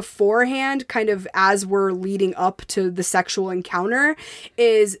about beforehand, kind of as we're leading up to the sexual encounter,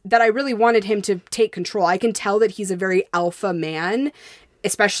 is that I really wanted him to take control. I can tell that he's a very alpha man,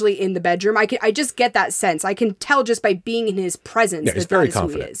 especially in the bedroom. I just get that sense. I can tell just by being in his presence he's very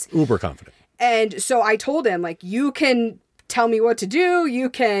confident. Uber confident. And so I told him, like, you can tell me what to do. You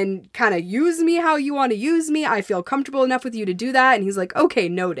can kind of use me how you want to use me. I feel comfortable enough with you to do that. And he's like, okay,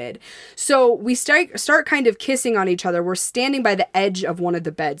 noted. So we start kind of kissing on each other. We're standing by the edge of one of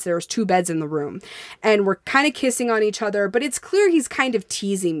the beds. There was 2 beds in the room. And we're kind of kissing on each other. But it's clear he's kind of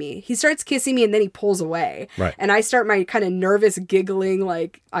teasing me. He starts kissing me and then he pulls away. Right. And I start my kind of nervous giggling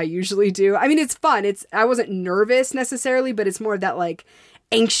like I usually do. I mean, it's fun. I wasn't nervous necessarily, but it's more of that like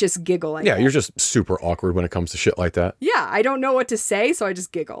anxious giggle. Yeah, you're just super awkward when it comes to shit like that. Yeah, I don't know what to say, so I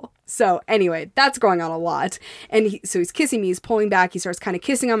just giggle. So anyway, that's going on a lot. And so he's kissing me, he's pulling back, he starts kind of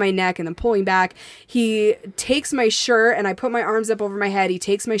kissing on my neck and then pulling back. He takes my shirt and I put my arms up over my head. He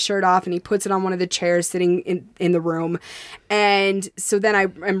takes my shirt off and he puts it on one of the chairs sitting in the room. And so then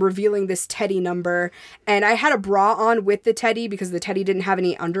I'm revealing this teddy number. And I had a bra on with the teddy because the teddy didn't have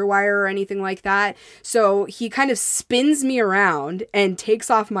any underwire or anything like that. So he kind of spins me around and takes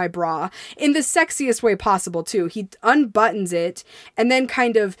off my bra in the sexiest way possible too. He unbuttons it and then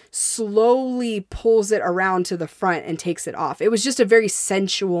kind of slowly pulls it around to the front and takes it off. It was just a very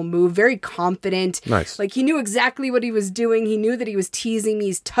sensual move, very confident. Nice. Like he knew exactly what he was doing. He knew that he was teasing me.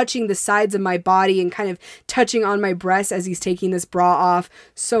 He's touching the sides of my body and kind of touching on my breasts as he's taking this bra off.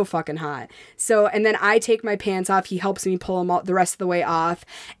 So fucking hot. So, and then I take my pants off. He helps me pull them all the rest of the way off.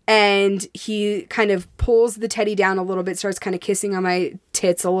 And he kind of pulls the teddy down a little bit, starts kind of kissing on my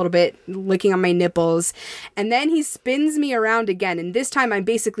tits a little bit, licking on my nipples. And then he spins me around again. And this time I'm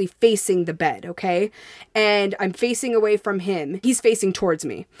basically facing the bed, okay? And I'm facing away from him. He's facing towards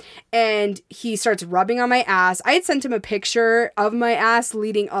me. And he starts rubbing on my ass. I had sent him a picture of my ass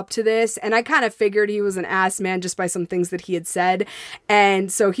leading up to this. And I kind of figured he was an ass man just by some things that he had said. And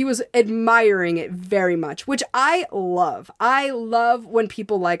so he was admiring it very much, which I love. I love when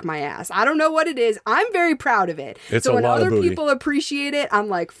people like my ass. I don't know what it is. I'm very proud of it. It's so a when lot of other booty. people appreciate it, I'm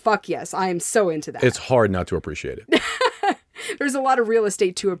like, fuck yes, I am so into that. It's hard not to appreciate it. There's a lot of real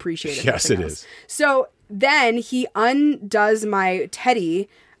estate to appreciate it. Yes, it is. So then he undoes my teddy.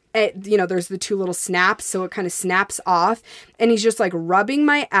 There's the 2 little snaps, so it kind of snaps off. And he's just like rubbing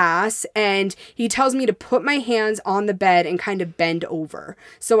my ass. And he tells me to put my hands on the bed and kind of bend over.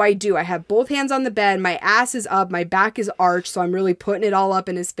 So I do. I have both hands on the bed. My ass is up. My back is arched. So I'm really putting it all up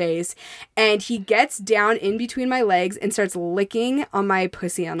in his face. And he gets down in between my legs and starts licking on my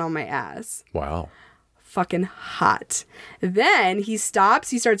pussy and on my ass. Wow. Fucking hot. Then he stops,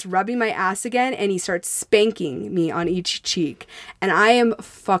 he starts rubbing my ass again, and he starts spanking me on each cheek. And I am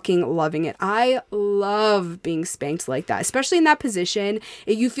fucking loving it. I love being spanked like that, especially in that position.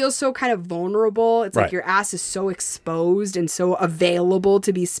 You feel so kind of vulnerable. It's right. Like your ass is so exposed and so available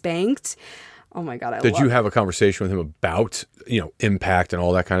to be spanked. Oh my God, Did you have a conversation with him about, impact and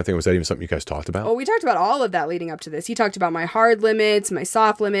all that kind of thing? Was that even something you guys talked about? Oh, we talked about all of that leading up to this. He talked about my hard limits, my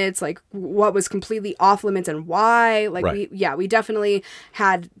soft limits, like what was completely off limits and why. Like right. we definitely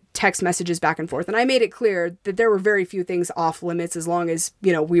had text messages back and forth. And I made it clear that there were very few things off limits as long as,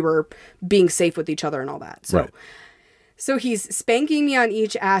 you know, we were being safe with each other and all that. So, Right. so he's spanking me on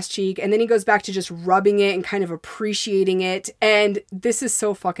each ass cheek, and then he goes back to just rubbing it and kind of appreciating it. And this is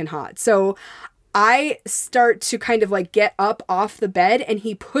so fucking hot. So I start to kind of like get up off the bed, and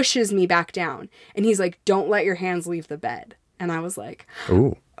he pushes me back down. And he's like, don't let your hands leave the bed. And I was like,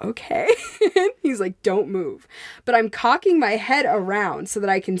 Ooh. okay. He's like, don't move. But I'm cocking my head around so that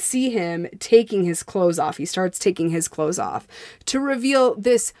I can see him taking his clothes off. He starts taking his clothes off to reveal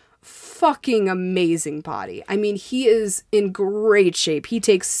this fucking amazing body. I mean, he is in great shape. He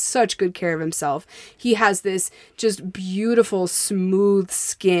takes such good care of himself. He has this just beautiful, smooth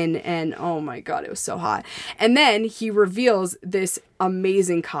skin, and oh my God, it was so hot. And then he reveals this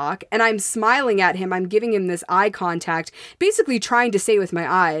amazing cock, and I'm smiling at him. I'm giving him this eye contact, basically trying to say with my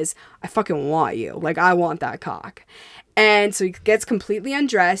eyes, I fucking want you. Like, I want that cock. And so he gets completely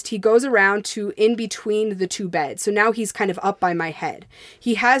undressed. He goes around to in between the two beds. So now he's kind of up by my head.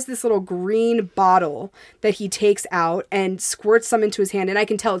 He has this little green bottle that he takes out and squirts some into his hand. And I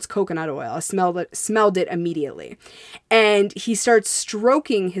can tell it's coconut oil. I smelled it immediately. And he starts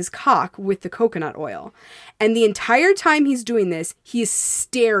stroking his cock with the coconut oil. And the entire time he's doing this, he is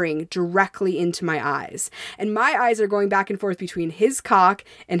staring directly into my eyes. And my eyes are going back and forth between his cock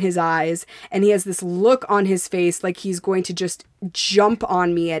and his eyes. And he has this look on his face like he's going to just jump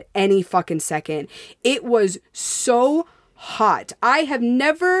on me at any fucking second. It was so hot. I have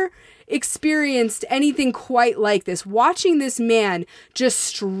never experienced anything quite like this. Watching this man just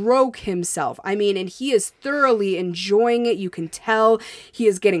stroke himself. I mean, and he is thoroughly enjoying it. You can tell he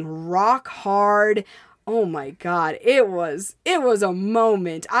is getting rock hard. Oh my God, it was a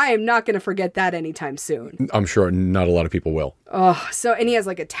moment. I am not going to forget that anytime soon. I'm sure not a lot of people will. Oh, so, and he has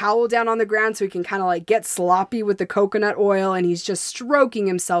like a towel down on the ground so he can kind of like get sloppy with the coconut oil, and he's just stroking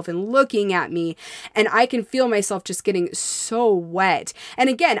himself and looking at me, and I can feel myself just getting so wet. And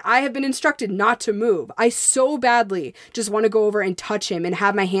again, I have been instructed not to move. I so badly just want to go over and touch him and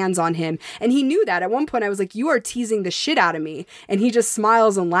have my hands on him. And he knew that. At one point I was like, you are teasing the shit out of me. And he just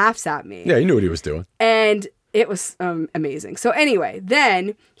smiles and laughs at me. Yeah, he knew what he was doing. And it was amazing. So anyway,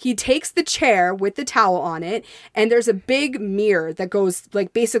 then he takes the chair with the towel on it, and there's a big mirror that goes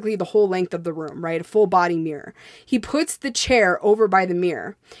like basically the whole length of the room, right? A full body mirror. He puts the chair over by the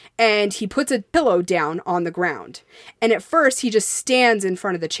mirror, and he puts a pillow down on the ground. And at first he just stands in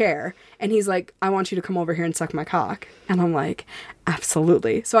front of the chair, and he's like, I want you to come over here and suck my cock. And I'm like,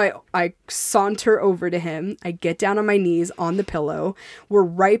 absolutely. So I saunter over to him. I get down on my knees on the pillow. We're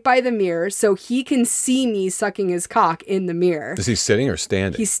right by the mirror, so he can see me sucking his cock in the mirror. Is he sitting or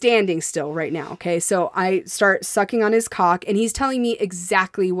standing? He's standing still right now, okay? So I start sucking on his cock, and he's telling me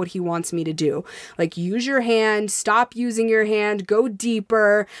exactly what he wants me to do. Like, use your hand, stop using your hand, go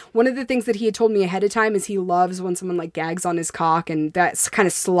deeper. One of the things that he had told me ahead of time is he loves when someone like gags on his cock, and that's kind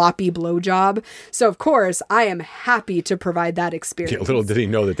of sloppy blowjob. So of course, I am happy to provide that experience. Yeah, little did he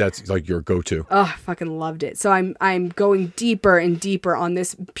know that that's like your go-to. Oh, I fucking loved it. So I'm going deeper and deeper on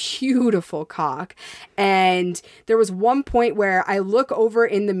this beautiful cock. And there was one point where I look over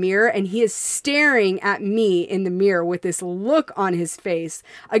in the mirror, and he is staring at me in the mirror with this look on his face.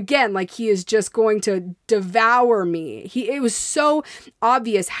 Again, like he is just going to devour me. It was so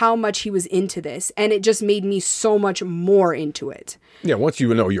obvious how much he was into this, and it just made me so much more into it. Yeah, once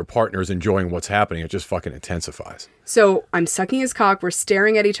you know your partner's enjoying what's happening, it just fucking intensifies. So I'm sucking his cock. We're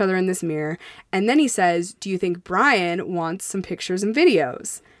staring at each other in this mirror. And then he says, do you think Brian wants some pictures and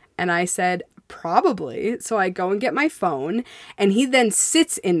videos? And I said, probably. So I go and get my phone, and he then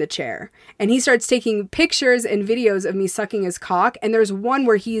sits in the chair, and he starts taking pictures and videos of me sucking his cock. And there's one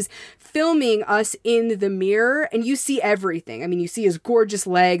where he's filming us in the mirror, and you see everything. I mean, you see his gorgeous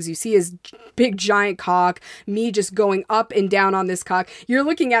legs, you see his big giant cock, me just going up and down on this cock. You're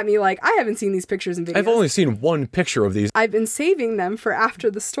looking at me like, I haven't seen these pictures and videos. I've only seen one picture of these. I've been saving them for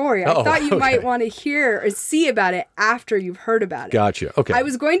after the story. I thought you might want to hear or see about it after you've heard about it. Gotcha. Okay. I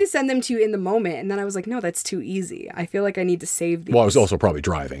was going to send them to you in the moment, and then I was like, no, that's too easy. I feel like I need to save these. Well, I was also probably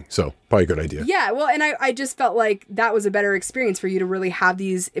driving, so probably a good idea. Yeah, well, and I just felt like that was a better experience for you to really have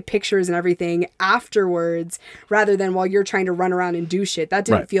these pictures and everything afterwards, rather than while you're trying to run around and do shit. That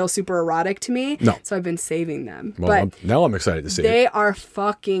didn't feel super erotic to me. No. So I've been saving them. Well, but now I'm excited to see they it. are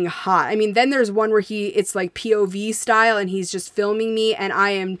fucking hot. I mean, then there's one where it's like POV style, and he's just filming me, and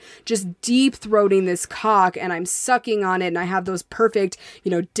I am just deep throating this cock, and I'm sucking on it, and I have those perfect,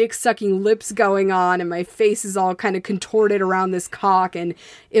 dick sucking lips flips going on and my face is all kind of contorted around this cock, and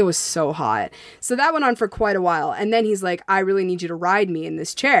it was so hot. So that went on for quite a while. And then he's like, I really need you to ride me in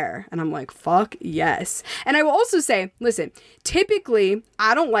this chair. And I'm like, fuck yes. And I will also say, listen, typically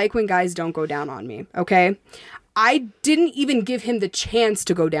I don't like when guys don't go down on me, okay? I didn't even give him the chance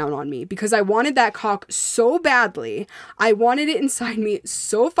to go down on me because I wanted that cock so badly. I wanted it inside me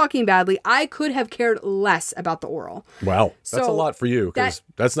so fucking badly. I could have cared less about the oral. Wow. That's a lot for you because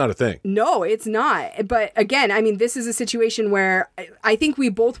that's not a thing. No, it's not. But again, I mean, this is a situation where I think we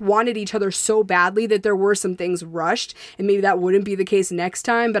both wanted each other so badly that there were some things rushed, and maybe that wouldn't be the case next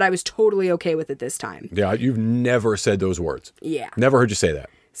time, but I was totally okay with it this time. Yeah, you've never said those words. Yeah. Never heard you say that.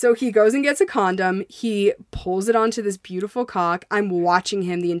 So he goes and gets a condom. He pulls it onto this beautiful cock. I'm watching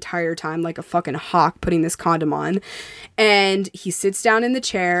him the entire time like a fucking hawk putting this condom on. And he sits down in the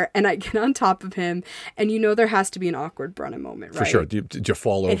chair and I get on top of him. And you know there has to be an awkward Brenna moment, right? For sure. Did you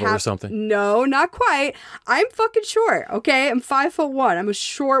fall over or something? No, not quite. I'm fucking short, okay? I'm 5'1". I'm a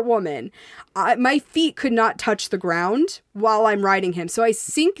short woman. My feet could not touch the ground while I'm riding him. So I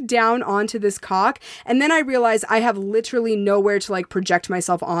sink down onto this cock, and then I realize I have literally nowhere to like project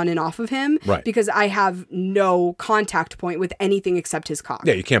myself on and off of him, right? Because I have no contact point with anything except his cock.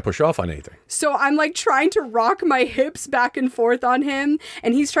 Yeah, you can't push off on anything. So I'm like trying to rock my hips back and forth on him,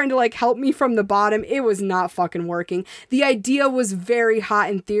 and he's trying to like help me from the bottom. It was not fucking working. The idea was very hot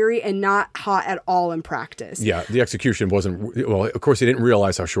in theory and not hot at all in practice. Yeah, the execution wasn't, well, of course he didn't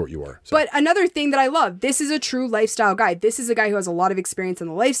realize how short you were. So. But another thing that I love, this is a true lifestyle guy. This is a guy who has a lot of experience in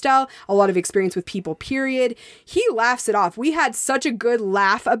the lifestyle, a lot of experience with people, period. He laughs it off. We had such a good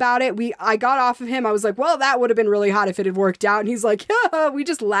laugh about it. I got off of him. I was like, well, that would have been really hot if it had worked out. And he's like, yeah, we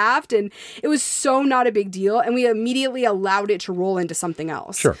just laughed. And it was so not a big deal. And we immediately allowed it to roll into something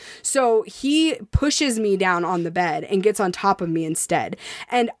else. Sure. So he pushes me down on the bed and gets on top of me instead.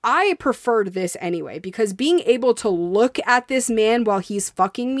 And I preferred this anyway, because being able to look at this man while he's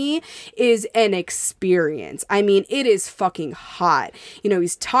fucking me is an experience. I mean, it is fucking hot. You know,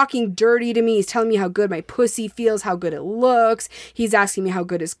 he's talking dirty to me. He's telling me how good my pussy feels, how good it looks. He's asking me how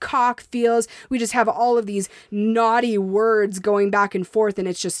good his cock feels. We just have all of these naughty words going back and forth, and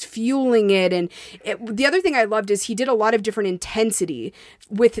it's just fueling it. And the other thing I loved is he did a lot of different intensity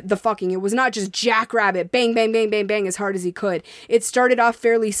with the fucking. It was not just jackrabbit, bang, bang, bang, bang, bang, as hard as he could. It started off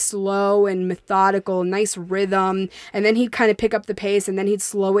fairly slow and methodical, nice rhythm, and then he'd kind of pick up the pace, and then he'd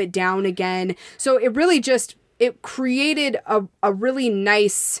slow it down again. So it really just, it created a really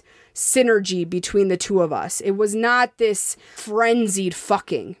nice synergy between the two of us. It was not this frenzied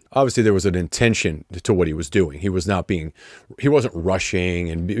fucking. Obviously, there was an intention to what he was doing. He wasn't rushing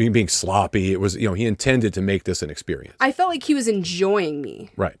and being sloppy. It was, he intended to make this an experience. I felt like he was enjoying me.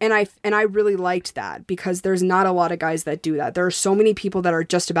 Right. And I really liked that, because there's not a lot of guys that do that. There are so many people that are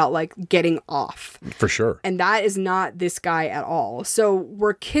just about like getting off. For sure. And that is not this guy at all. So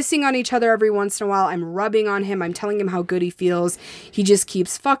we're kissing on each other every once in a while. I'm rubbing on him. I'm telling him how good he feels. He just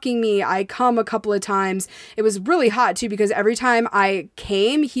keeps fucking me. I come a couple of times. It was really hot too, because every time I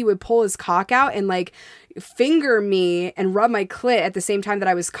came, he would pull his cock out and like finger me and rub my clit at the same time that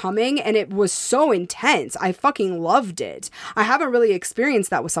I was coming, and it was so intense. I fucking loved it. I haven't really experienced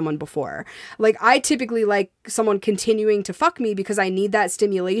that with someone before. Like, I typically like someone continuing to fuck me because I need that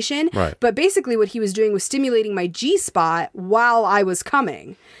stimulation. Right. But basically what he was doing was stimulating my G-spot while I was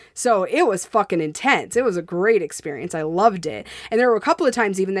coming. So it was fucking intense. It was a great experience. I loved it. And there were a couple of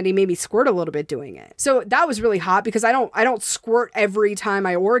times even that he made me squirt a little bit doing it. So that was really hot, because I don't squirt every time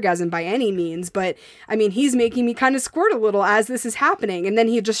I orgasm by any means, but I mean, he's making me kind of squirt a little as this is happening. And then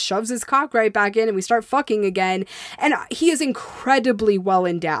he just shoves his cock right back in and we start fucking again. And he is incredibly well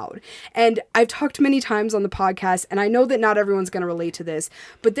endowed. And I've talked many times on the podcast, and I know that not everyone's going to relate to this,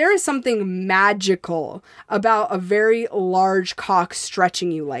 but there is something magical about a very large cock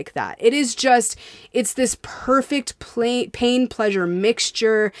stretching you like that. It is just, it's this perfect pain pleasure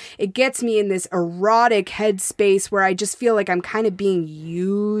mixture. It gets me in this erotic headspace where I just feel like I'm kind of being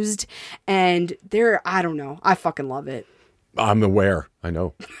used, and I don't know, I fucking love it. I'm aware. I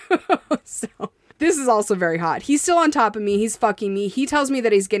know. So this is also very hot. He's still on top of me. He's fucking me. He tells me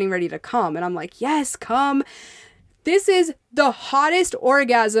that he's getting ready to come, and I'm like, yes, come. This is the hottest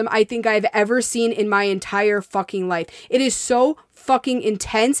orgasm I think I've ever seen in my entire fucking life. It is so fucking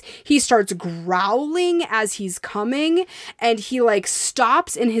intense. He starts growling as he's coming, and he like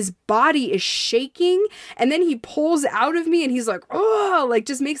stops and his body is shaking, and then he pulls out of me and he's like, oh, like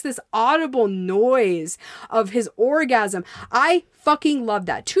just makes this audible noise of his orgasm. I fucking love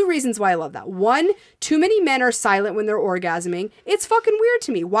that. 2 reasons why I love that. 1, too many men are silent when they're orgasming. It's fucking weird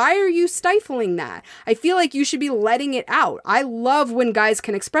to me. Why are you stifling that? I feel like you should be letting it out. I love when guys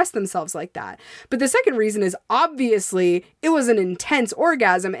can express themselves like that. But the second reason is obviously it was an intense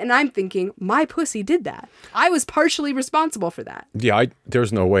orgasm, and I'm thinking my pussy did that. I was partially responsible for that. Yeah,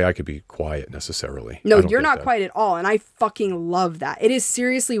 there's no way I could be quiet necessarily. No, you're not quiet at all, and I fucking love that. It is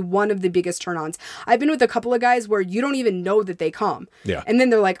seriously one of the biggest turn-ons. I've been with a couple of guys where you don't even know that they come. Yeah. And then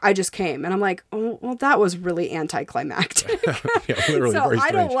they're like, I just came. And I'm like, oh, well, that was really anticlimactic. Yeah, literally, so very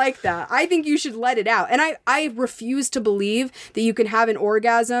I don't strange. like that. I think you should let it out. And I refuse to believe that you can have an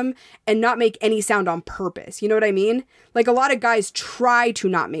orgasm and not make any sound on purpose. You know what I mean? Like a lot of guys try to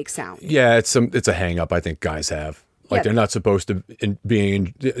not make sound. Yeah, it's a hang up I think guys have. Like Yeah. they're not supposed to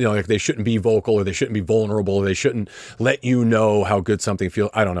like they shouldn't be vocal, or they shouldn't be vulnerable, or they shouldn't let you know how good something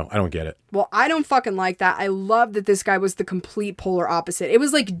feels. I don't know. I don't get it. Well, I don't fucking like that. I love that this guy was the complete polar opposite. It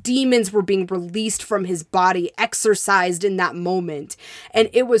was like demons were being released from his body, exorcised in that moment. And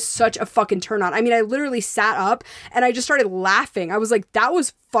it was such a fucking turn on. I mean, I literally sat up and I just started laughing. I was like, that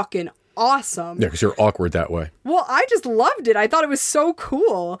was fucking awesome. Yeah, because you're awkward that way. Well, I just loved it. I thought it was so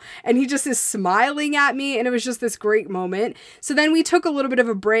cool. And he just is smiling at me, and it was just this great moment. So then we took a little bit of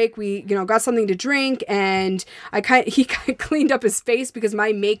a break. We, got something to drink, and he cleaned up his face because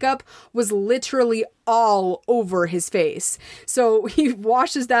my makeup was literally all over his face. So he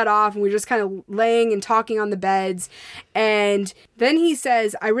washes that off, and we're just kind of laying and talking on the beds. And then he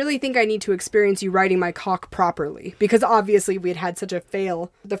says, I really think I need to experience you riding my cock properly, because obviously we had such a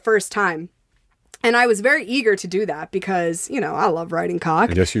fail the first time. And I was very eager to do that because, I love riding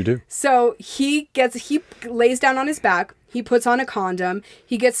cock. Yes, you do. So he lays down on his back. He puts on a condom.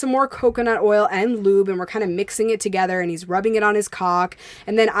 He gets some more coconut oil and lube, and we're kind of mixing it together, and he's rubbing it on his cock.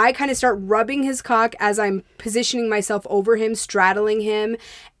 And then I kind of start rubbing his cock as I'm positioning myself over him, straddling him.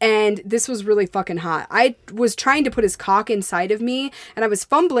 And this was really fucking hot. I was trying to put his cock inside of me, and I was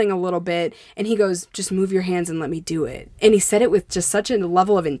fumbling a little bit, and he goes, just move your hands and let me do it. And he said it with just such a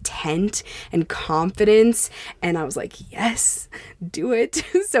level of intent and confidence. And I was like, yes, do it.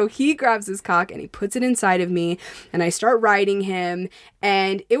 So he grabs his cock and he puts it inside of me, and I start riding him,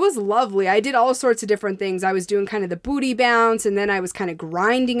 and it was lovely. I did all sorts of different things. I was doing kind of the booty bounce, and then I was kind of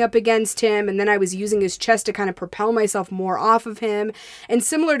grinding up against him, and then I was using his chest to kind of propel myself more off of him. And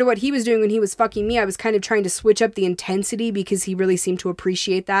similar to what he was doing when he was fucking me, I was kind of trying to switch up the intensity because he really seemed to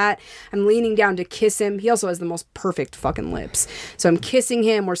appreciate that. I'm leaning down to kiss him. He also has the most perfect fucking lips. So I'm kissing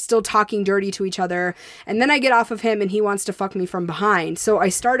him. We're still talking dirty to each other. And then I get off of him and he wants to fuck me from behind. So I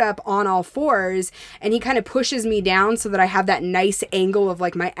start up on all fours, and he kind of pushes me down so that I have that nice angle of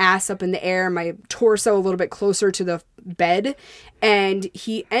like my ass up in the air, my torso a little bit closer to the bed. And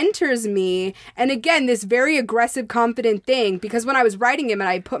he enters me, and again, this very aggressive, confident thing, because when I was riding him and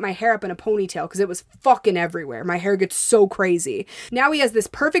I put my hair up in a ponytail because it was fucking everywhere. My hair gets so crazy. Now he has this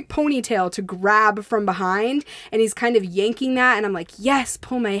perfect ponytail to grab from behind, and he's kind of yanking that, and I'm like, yes,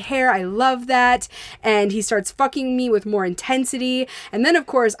 pull my hair. I love that. And he starts fucking me with more intensity. And then, of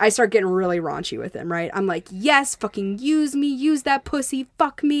course, I start getting really raunchy with him, right? I'm like, yes, fucking use me, use that pussy,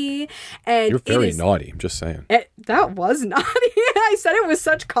 fuck me. And You're very naughty, I'm just saying. That was naughty. I said it with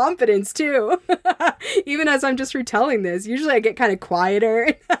such confidence too. Even as I'm just retelling this. Usually I get kind of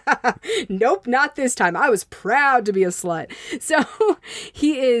quieter. Nope, not this time. I was proud to be a slut. So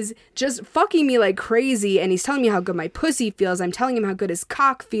he is just fucking me like crazy, and he's telling me how good my pussy feels. I'm telling him how good his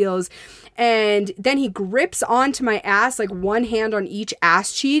cock feels. And then he grips onto my ass, like one hand on each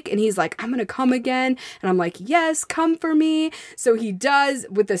ass cheek, and he's like, I'm gonna come again. And I'm like, yes, come for me. So he does,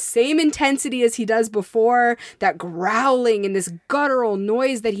 with the same intensity as he does before, that growling and this guttural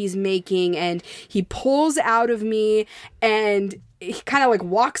noise that he's making, and he pulls out of me, and he kind of like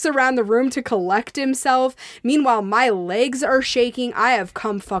walks around the room to collect himself. Meanwhile, my legs are shaking. I have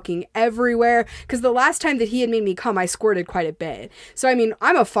cum fucking everywhere, because the last time that he had made me cum, I squirted quite a bit. So, I mean,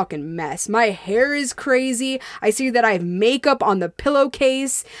 I'm a fucking mess. My hair is crazy. I see that I have makeup on the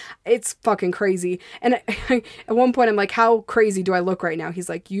pillowcase. It's fucking crazy. And at one point, I'm like, how crazy do I look right now? He's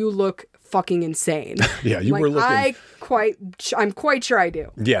like, you look fucking insane. Yeah, you like, were looking... I'm quite sure I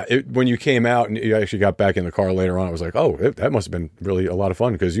do. Yeah, when you came out and you actually got back in the car later on, I was like, oh, that must have been really a lot of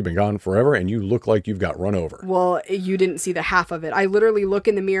fun because you've been gone forever and you look like you've got run over. Well, you didn't see the half of it. I literally look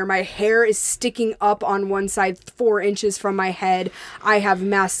in the mirror. My hair is sticking up on one side 4 inches from my head. I have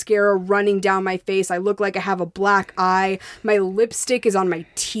mascara running down my face. I look like I have a black eye. My lipstick is on my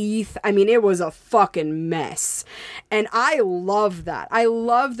teeth. I mean, it was a fucking mess. And I love that. I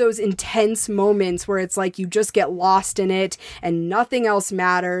love those intense moments where it's like you just get lost in it and nothing else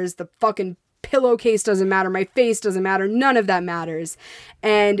matters. The fucking pillowcase doesn't matter. My face doesn't matter. None of that matters.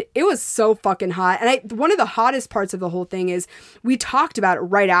 And it was so fucking hot. And one of the hottest parts of the whole thing is we talked about it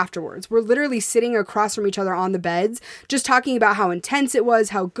right afterwards. We're literally sitting across from each other on the beds, just talking about how intense it was,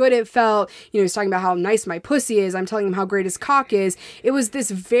 how good it felt. You know, he's talking about how nice my pussy is. I'm telling him how great his cock is. It was this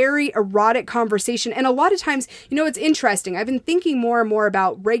very erotic conversation. And a lot of times, you know, it's interesting. I've been thinking more and more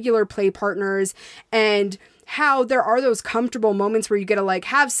about regular play partners and how there are those comfortable moments where you get to like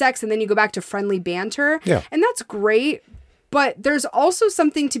have sex and then you go back to friendly banter. Yeah. And that's great. But there's also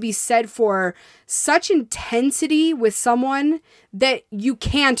something to be said for such intensity with someone that you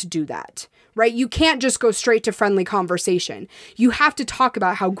can't do that, right? You can't just go straight to friendly conversation. You have to talk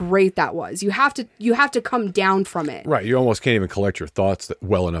about how great that was. You have to come down from it. Right. You almost can't even collect your thoughts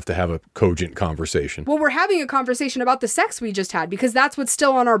well enough to have a cogent conversation. Well, we're having a conversation about the sex we just had because that's what's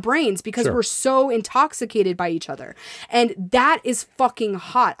still on our brains because Sure. we're so intoxicated by each other. And that is fucking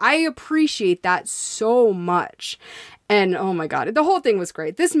hot. I appreciate that so much. And oh my God, the whole thing was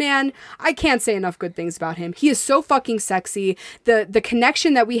great. This man, I can't say enough good things about him. He is so fucking sexy. The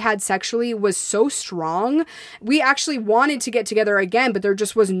connection that we had sexually was so strong. We actually wanted to get together again, but there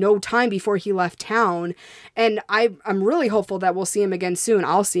just was no time before he left town. And I'm really hopeful that we'll see him again soon.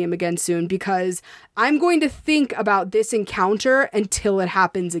 I'll see him again soon because I'm going to think about this encounter until it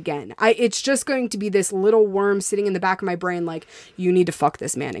happens again. It's just going to be this little worm sitting in the back of my brain like, you need to fuck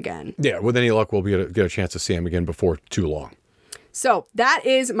this man again. Yeah, with any luck, we'll get a chance to see him again before too long. So that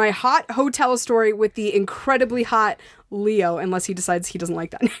is my hot hotel story with the incredibly hot Leo, unless he decides he doesn't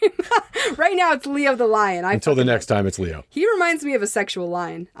like that name. Right now it's Leo the lion. Until the next time it's Leo. He reminds me of a sexual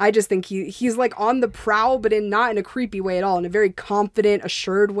lion. I just think he's like on the prowl, but not in a creepy way at all, in a very confident,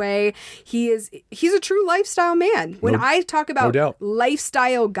 assured way. He's a true lifestyle man. When I talk about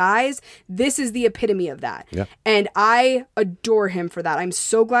lifestyle guys, this is the epitome of that. Yeah. And I adore him for that. I'm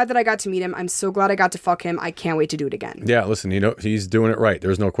so glad that I got to meet him. I'm so glad I got to fuck him. I can't wait to do it again. Yeah, listen, he's doing it right.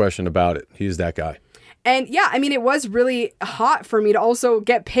 There's no question about it. He's that guy. And yeah, I mean, it was really hot for me to also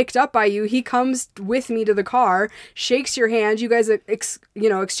get picked up by you. He comes with me to the car, shakes your hand. You guys,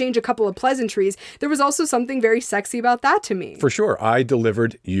 exchange a couple of pleasantries. There was also something very sexy about that to me. For sure. I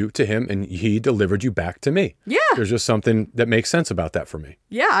delivered you to him and he delivered you back to me. Yeah. There's just something that makes sense about that for me.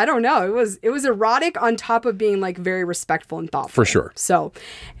 Yeah, I don't know. It was erotic on top of being like very respectful and thoughtful. For sure. So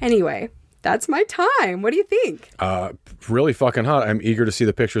anyway, that's my time. What do you think? Really fucking hot. I'm eager to see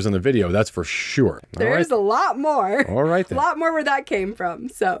the pictures and the video. That's for sure. There's a lot more. All right then. A lot more where that came from.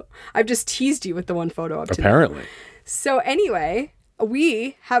 So I've just teased you with the one photo up to Apparently. So anyway,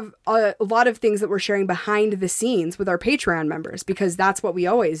 we have a lot of things that we're sharing behind the scenes with our Patreon members because that's what we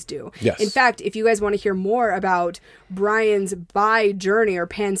always do. Yes. In fact, if you guys want to hear more about Brian's bi journey or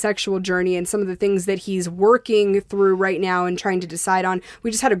pansexual journey and some of the things that he's working through right now and trying to decide on,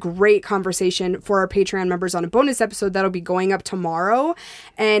 we just had a great conversation for our Patreon members on a bonus episode that'll be going up tomorrow.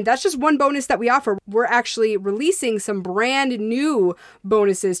 And that's just one bonus that we offer. We're actually releasing some brand new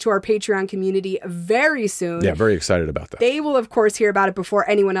bonuses to our Patreon community very soon. Yeah, very excited about that. They will, of course, hear about it before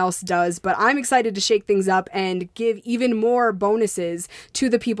anyone else does, but I'm excited to shake things up and give even more bonuses to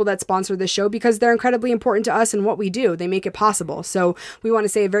the people that sponsor the show because they're incredibly important to us and what we do. They make it possible. So we want to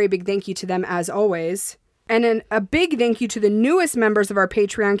say a very big thank you to them as always. And then a big thank you to the newest members of our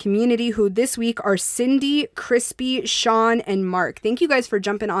Patreon community, who this week are Cindy, Crispy, Sean, and Mark. Thank you guys for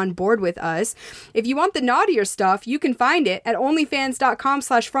jumping on board with us. If you want the naughtier stuff, you can find it at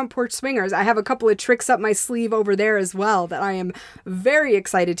onlyfans.com/frontporchswingers. I have a couple of tricks up my sleeve over there as well that I am very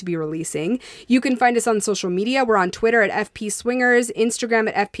excited to be releasing. You can find us on social media. We're on Twitter at FP Swingers, Instagram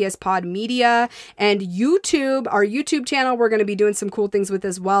at FPS Pod Media, and YouTube, our YouTube channel, we're going to be doing some cool things with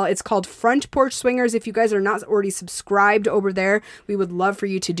as well. It's called Front Porch Swingers. If you guys are not already subscribed over there, we would love for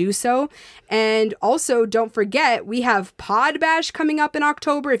you to do so. And also, don't forget, we have Pod Bash coming up in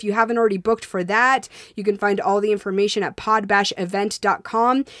October. If you haven't already booked for that, you can find all the information at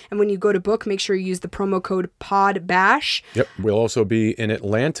podbashevent.com. And when you go to book, make sure you use the promo code PODBASH. Yep. We'll also be in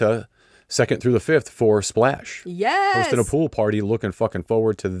Atlanta 2nd through the 5th for Splash. Yes. Hosting a pool party, looking fucking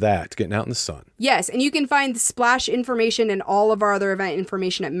forward to that, getting out in the sun. Yes, and you can find the Splash information and all of our other event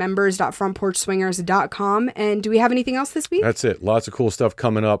information at members.frontporchswingers.com. And do we have anything else this week? That's it. Lots of cool stuff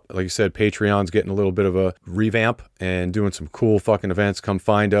coming up. Like you said, Patreon's getting a little bit of a revamp and doing some cool fucking events. Come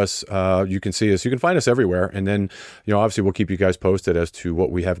find us. You can see us. You can find us everywhere. And then, obviously we'll keep you guys posted as to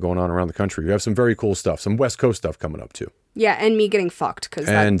what we have going on around the country. We have some very cool stuff, some West Coast stuff coming up too. Yeah, and me getting fucked, because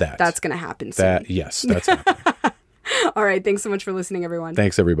that's going to happen soon. Yes, that's happening. All right, thanks so much for listening, everyone.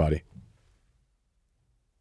 Thanks, everybody.